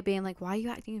Emily, being like, why are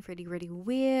you acting really, really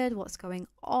weird? What's going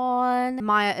on?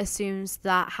 Maya assumes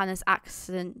that Hannah's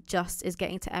accident just is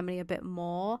getting to Emily a bit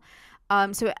more.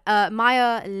 So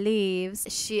Maya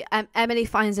leaves. Emily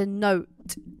finds a note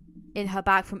in her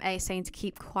bag from A saying to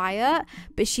keep quiet,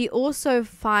 but she also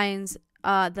finds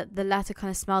that the letter kind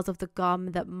of smells of the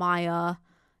gum that Maya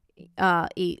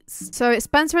eats. So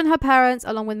Spencer and her parents,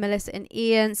 along with Melissa and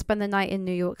Ian, spend the night in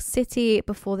New York City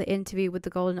before the interview with the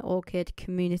Golden Orchid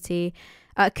committee.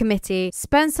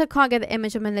 Spencer can't get the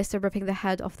image of Melissa ripping the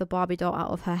head off the Barbie doll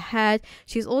out of her head.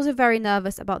 She's also very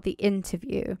nervous about the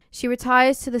interview. She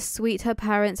retires to the suite her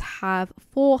parents have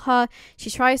for her. She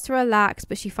tries to relax,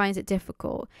 but she finds it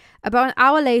difficult. About an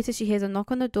hour later, she hears a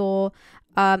knock on the door.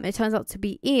 It turns out to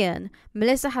be Ian.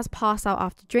 Melissa has passed out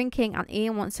after drinking, and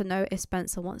Ian wants to know if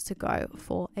Spencer wants to go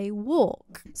for a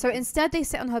walk. So instead they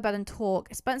sit on her bed and talk.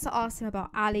 Spencer asks him about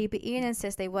Ali, but Ian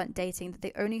insists they weren't dating, that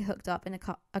they only hooked up in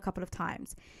a couple of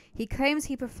times. He claims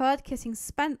he preferred kissing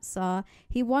Spencer.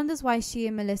 He wonders why she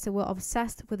and Melissa were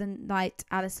obsessed with the night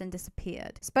Alison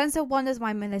disappeared. Spencer wonders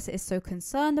why Melissa is so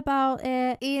concerned about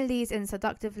it. Ian leads in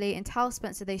seductively and tells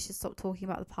Spencer they should stop talking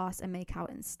about the past and make out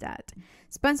instead.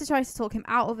 Spencer tries to talk him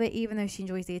out of it, even though she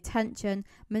enjoys the attention.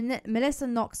 Melissa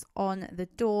knocks on the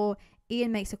door.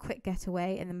 Ian makes a quick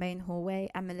getaway in the main hallway,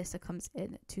 and Melissa comes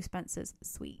in to Spencer's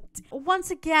suite.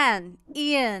 Once again,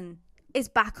 Ian is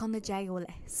back on the jail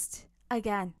list.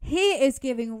 Again, he is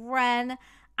giving Ren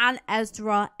and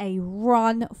Ezra a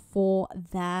run for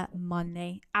their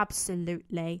money.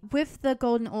 Absolutely. With the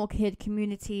Golden Orchid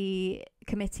committee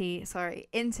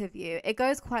interview, it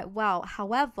goes quite well.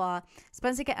 However,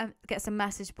 Spencer gets a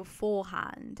message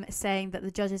beforehand saying that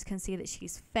the judges can see that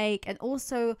she's fake, and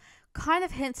also kind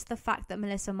of hints the fact that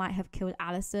Melissa might have killed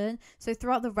Alison. So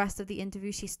throughout the rest of the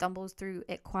interview, she stumbles through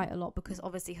it quite a lot because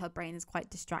obviously her brain is quite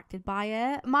distracted by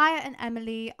it. Maya and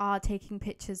Emily are taking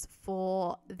pictures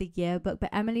for the yearbook, but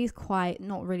Emily's quite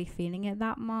not really feeling it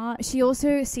that much. She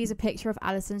also sees a picture of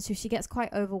Alison, so she gets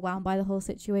quite overwhelmed by the whole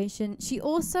situation. She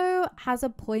also has a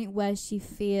point where she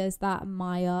fears that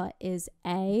Maya is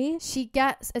A. She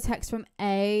gets a text from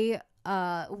A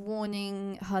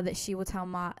warning her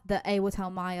that A will tell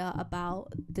Maya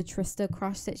about the Trista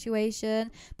crush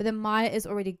situation, but then Maya is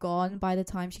already gone by the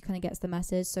time she kind of gets the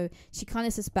message, so she kind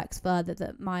of suspects further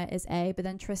that Maya is A. But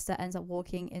then Trista ends up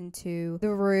walking into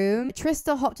the room.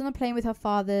 Trista hopped on a plane with her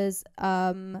father's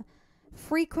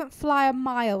frequent flyer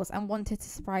Miles and wanted to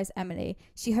surprise Emily.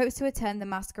 She hopes to attend the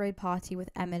masquerade party with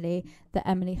Emily that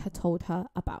Emily had told her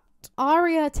about.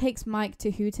 Aria takes Mike to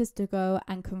Hooters to go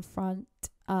and confront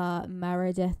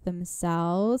Meredith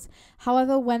themselves.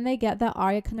 However, when they get there,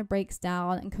 Aria kind of breaks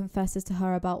down and confesses to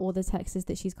her about all the texts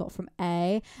that she's got from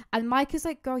A, and Mike is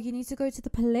like, girl, you need to go to the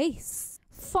police.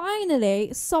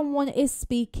 Finally, someone is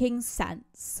speaking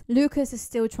sense. Lucas is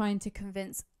still trying to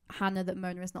convince Hannah that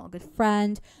Mona is not a good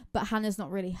friend, but Hannah's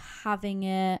not really having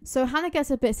it. So Hannah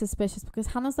gets a bit suspicious because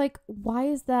Hannah's like, why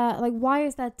is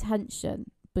there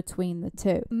tension between the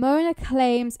two? Mona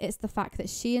claims it's the fact that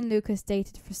she and Lucas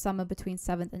dated for summer between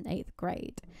 7th and 8th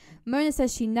grade. Mona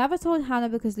says she never told Hannah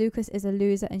because Lucas is a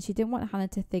loser and she didn't want Hannah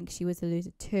to think she was a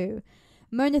loser too.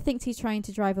 Mona thinks he's trying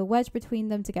to drive a wedge between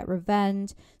them to get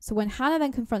revenge. So when Hannah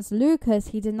then confronts Lucas,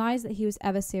 he denies that he was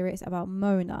ever serious about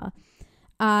Mona.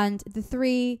 And the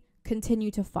three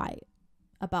continue to fight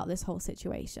about this whole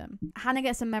situation. Hannah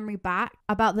gets a memory back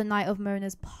about the night of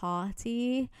Mona's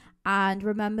party and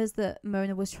remembers that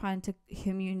Mona was trying to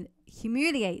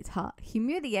humiliate her.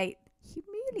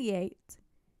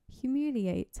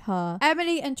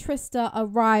 Emily and Trista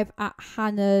arrive at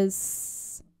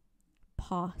Hannah's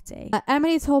party.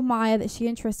 Emily told Maya that she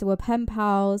and Trista were pen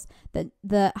pals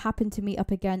that happened to meet up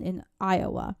again in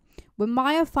Iowa. When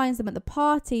Maya finds them at the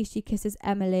party, she kisses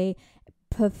Emily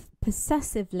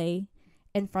possessively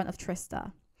in front of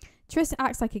Trista. Trista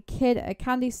acts like a kid at a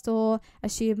candy store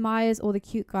as she admires all the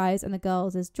cute guys and the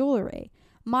girls as jewelry.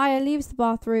 Maya leaves the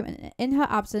bathroom and in her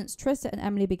absence, Trista and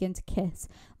Emily begin to kiss.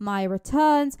 Maya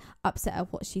returns, upset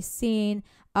at what she's seen,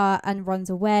 and runs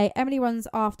away. Emily runs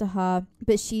after her,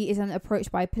 but she is then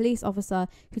approached by a police officer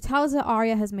who tells her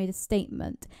Arya has made a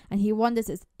statement, and he wonders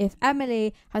if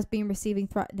Emily has been receiving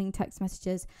threatening text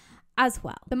messages as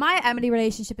well. The Maya-Emily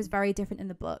relationship is very different in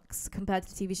the books compared to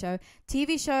the TV show.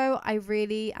 TV show, I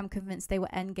really am convinced they were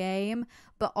endgame,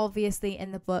 but obviously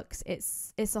in the books,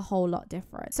 it's a whole lot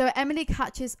different. So Emily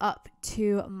catches up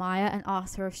to Maya and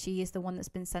asks her if she is the one that's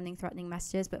been sending threatening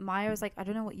messages, but Maya is like, I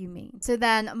don't know what you mean. So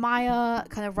then Maya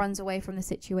kind of runs away from the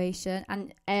situation,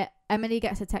 and Emily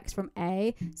gets a text from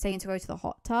A saying to go to the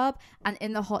hot tub, and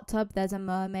in the hot tub there's a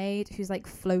mermaid who's like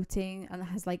floating and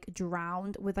has like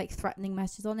drowned with like threatening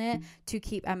messages on it to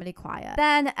keep Emily quiet.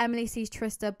 Then Emily sees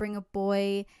Trista bring a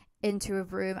boy into a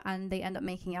room and they end up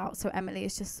making out. So Emily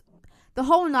is just, the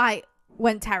whole night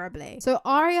went terribly. So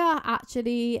Arya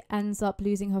actually ends up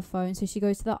losing her phone, so she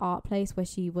goes to the art place where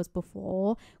she was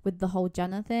before with the whole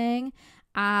Jenna thing,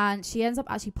 and she ends up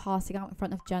actually passing out in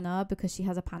front of Jenna because she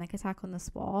has a panic attack on the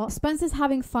spot. Spencer's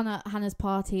having fun at Hannah's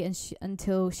party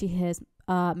until she hears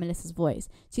Melissa's voice.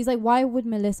 She's like, why would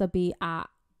Melissa be at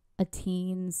a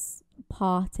teen's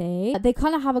party? They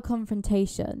kind of have a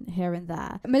confrontation here and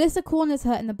there. Melissa corners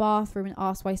her in the bathroom and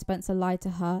asks why Spencer lied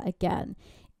to her again.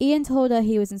 Ian told her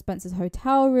he was in Spencer's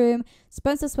hotel room.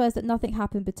 Spencer swears that nothing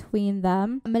happened between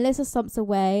them. Melissa stomps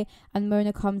away and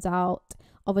Mona comes out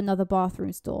of another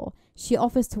bathroom store. She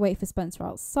offers to wait for Spencer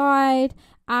outside.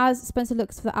 As Spencer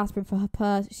looks for the aspirin for her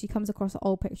purse, she comes across an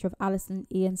old picture of Alison and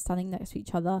Ian standing next to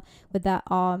each other with their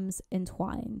arms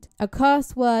entwined. A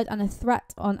curse word and a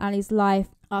threat on Ali's life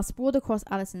are sprawled across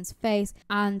Alison's face,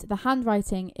 and the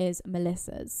handwriting is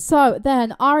Melissa's. So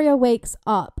then Arya wakes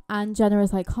up and Jenna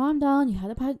is like, calm down, you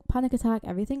had a panic attack,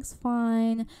 everything's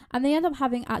fine. And they end up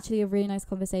having actually a really nice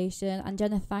conversation, and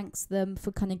Jenna thanks them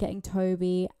for kind of getting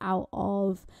Toby out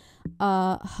of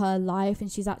her life, and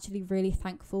she's actually really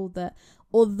thankful that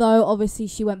although obviously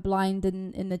she went blind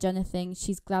in the Jenna thing,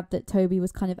 she's glad that Toby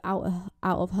was kind of out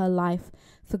of her life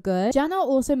for good. Jenna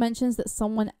also mentions that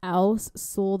someone else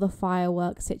saw the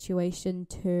fireworks situation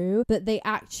too, but they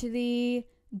actually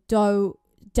don't.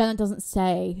 Jenna doesn't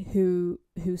say who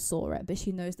saw it, but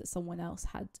she knows that someone else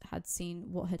had seen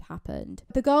what had happened.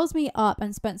 The girls meet up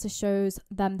and Spencer shows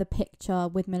them the picture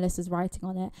with Melissa's writing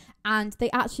on it, and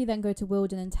they actually then go to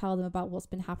Wilden and tell them about what's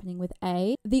been happening with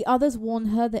A. The others warn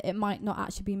her that it might not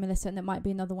actually be Melissa and it might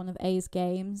be another one of A's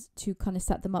games to kind of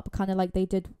set them up, kind of like they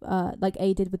did, like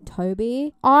A did with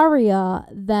Toby. Arya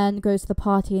then goes to the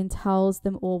party and tells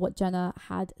them all what Jenna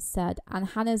had said, and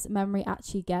Hannah's memory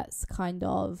actually gets kind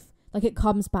of like, it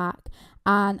comes back,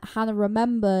 and Hannah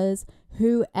remembers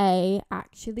who A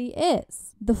actually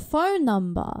is. The phone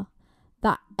number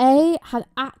that A had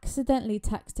accidentally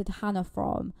texted Hannah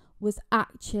from was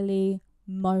actually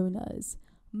Mona's.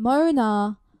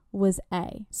 Mona was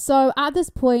A. So at this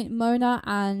point, Mona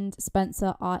and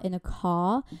Spencer are in a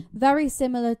car, very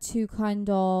similar to kind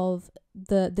of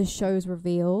the show's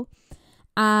reveal.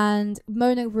 And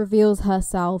Mona reveals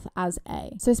herself as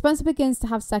A. So Spencer begins to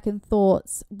have second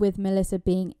thoughts with Melissa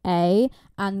being A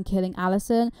and killing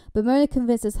Alison, but Mona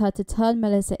convinces her to turn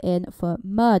Melissa in for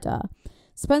murder.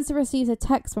 Spencer receives a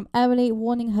text from Emily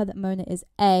warning her that Mona is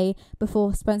A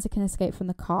before Spencer can escape from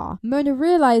the car. Mona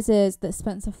realizes that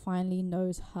Spencer finally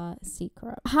knows her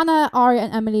secret. Hannah, Arya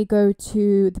and Emily go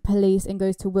to the police and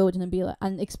goes to Wilden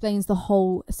and explains the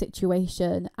whole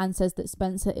situation and says that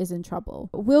Spencer is in trouble.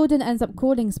 Wilden ends up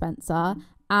calling Spencer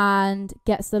and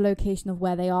gets the location of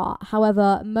where they are.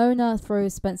 However, Mona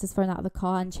throws Spencer's phone out of the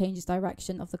car and changes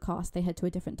direction of the car, so they head to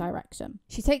a different direction.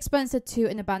 She takes Spencer to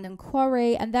an abandoned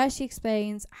quarry, and there she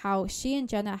explains how she and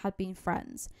Jenna had been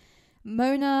friends.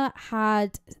 Mona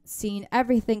had seen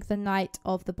everything the night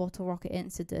of the bottle rocket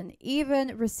incident,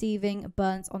 even receiving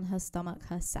burns on her stomach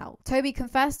herself. Toby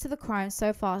confessed to the crime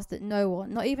so fast that no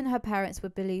one, not even her parents,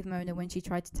 would believe Mona when she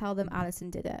tried to tell them Allison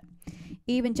did it.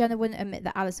 Even Jenna wouldn't admit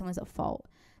that Allison was at fault.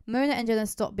 Mona and Jenna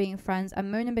stopped being friends,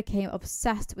 and Mona became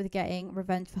obsessed with getting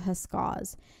revenge for her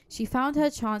scars. She found her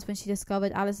chance when she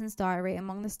discovered Allison's diary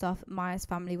among the stuff Maya's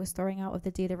family was throwing out of the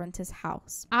dealer renter's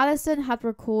house. Allison had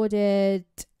recorded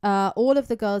all of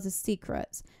the girls'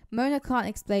 secrets. Mona can't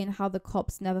explain how the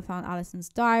cops never found Allison's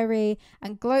diary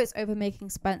and gloats over making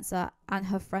Spencer and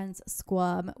her friends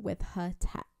squirm with her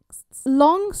texts.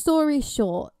 Long story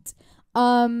short,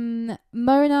 Mona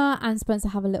and Spencer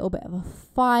have a little bit of a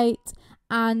fight,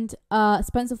 and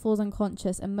Spencer falls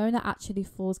unconscious, and Mona actually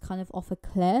falls kind of off a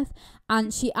cliff,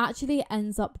 and she actually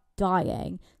ends up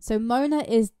dying. So Mona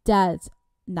is dead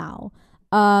now.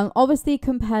 Obviously,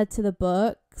 compared to the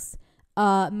books,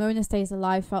 Mona stays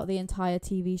alive throughout the entire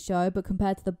TV show, but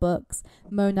compared to the books,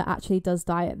 Mona actually does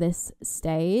die at this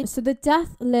stage. So the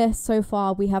death list so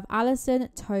far, we have Allison,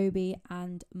 Toby,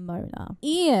 and Mona.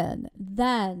 Ian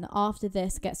then, after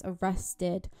this, gets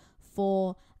arrested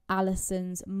for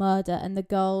Allison's murder, and the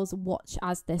girls watch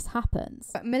as this happens.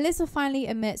 But Melissa finally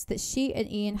admits that she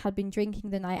and Ian had been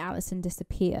drinking the night Allison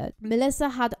disappeared. Melissa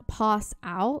had passed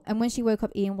out, and when she woke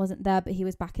up, Ian wasn't there, but he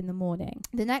was back in the morning.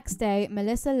 The next day,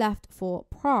 Melissa left for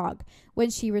Prague. When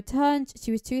she returned,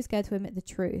 she was too scared to admit the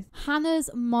truth. Hannah's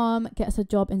mom gets a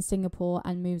job in Singapore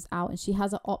and moves out, and she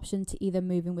has an option to either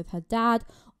move in with her dad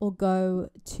or go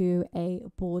to a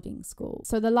boarding school.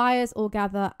 So the liars all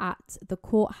gather at the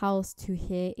courthouse to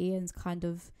hear Ian's kind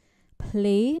of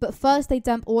plea. But first they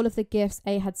dump all of the gifts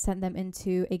A had sent them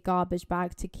into a garbage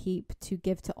bag to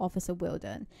give to Officer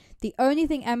Wilden. The only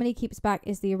thing Emily keeps back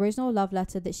is the original love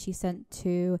letter that she sent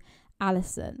to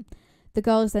Allison. The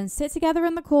girls then sit together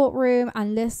in the courtroom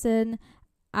and listen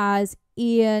as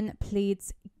Ian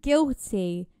pleads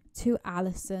guilty to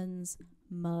Allison's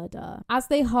murder. As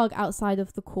they hug outside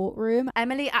of the courtroom,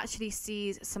 Emily actually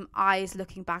sees some eyes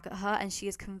looking back at her, and she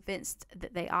is convinced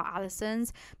that they are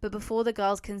Allison's, but before the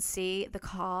girls can see, the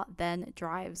car then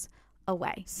drives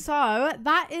away. So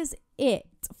that is it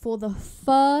for the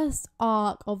first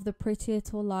arc of the Pretty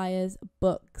Little Liars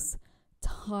books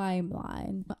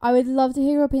timeline. I would love to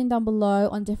hear your opinion down below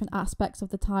on different aspects of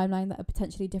the timeline that are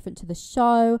potentially different to the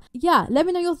show. Yeah, let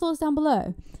me know your thoughts down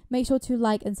below. Make sure to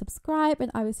like and subscribe,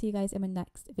 and I will see you guys in my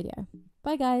next video.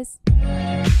 Bye guys.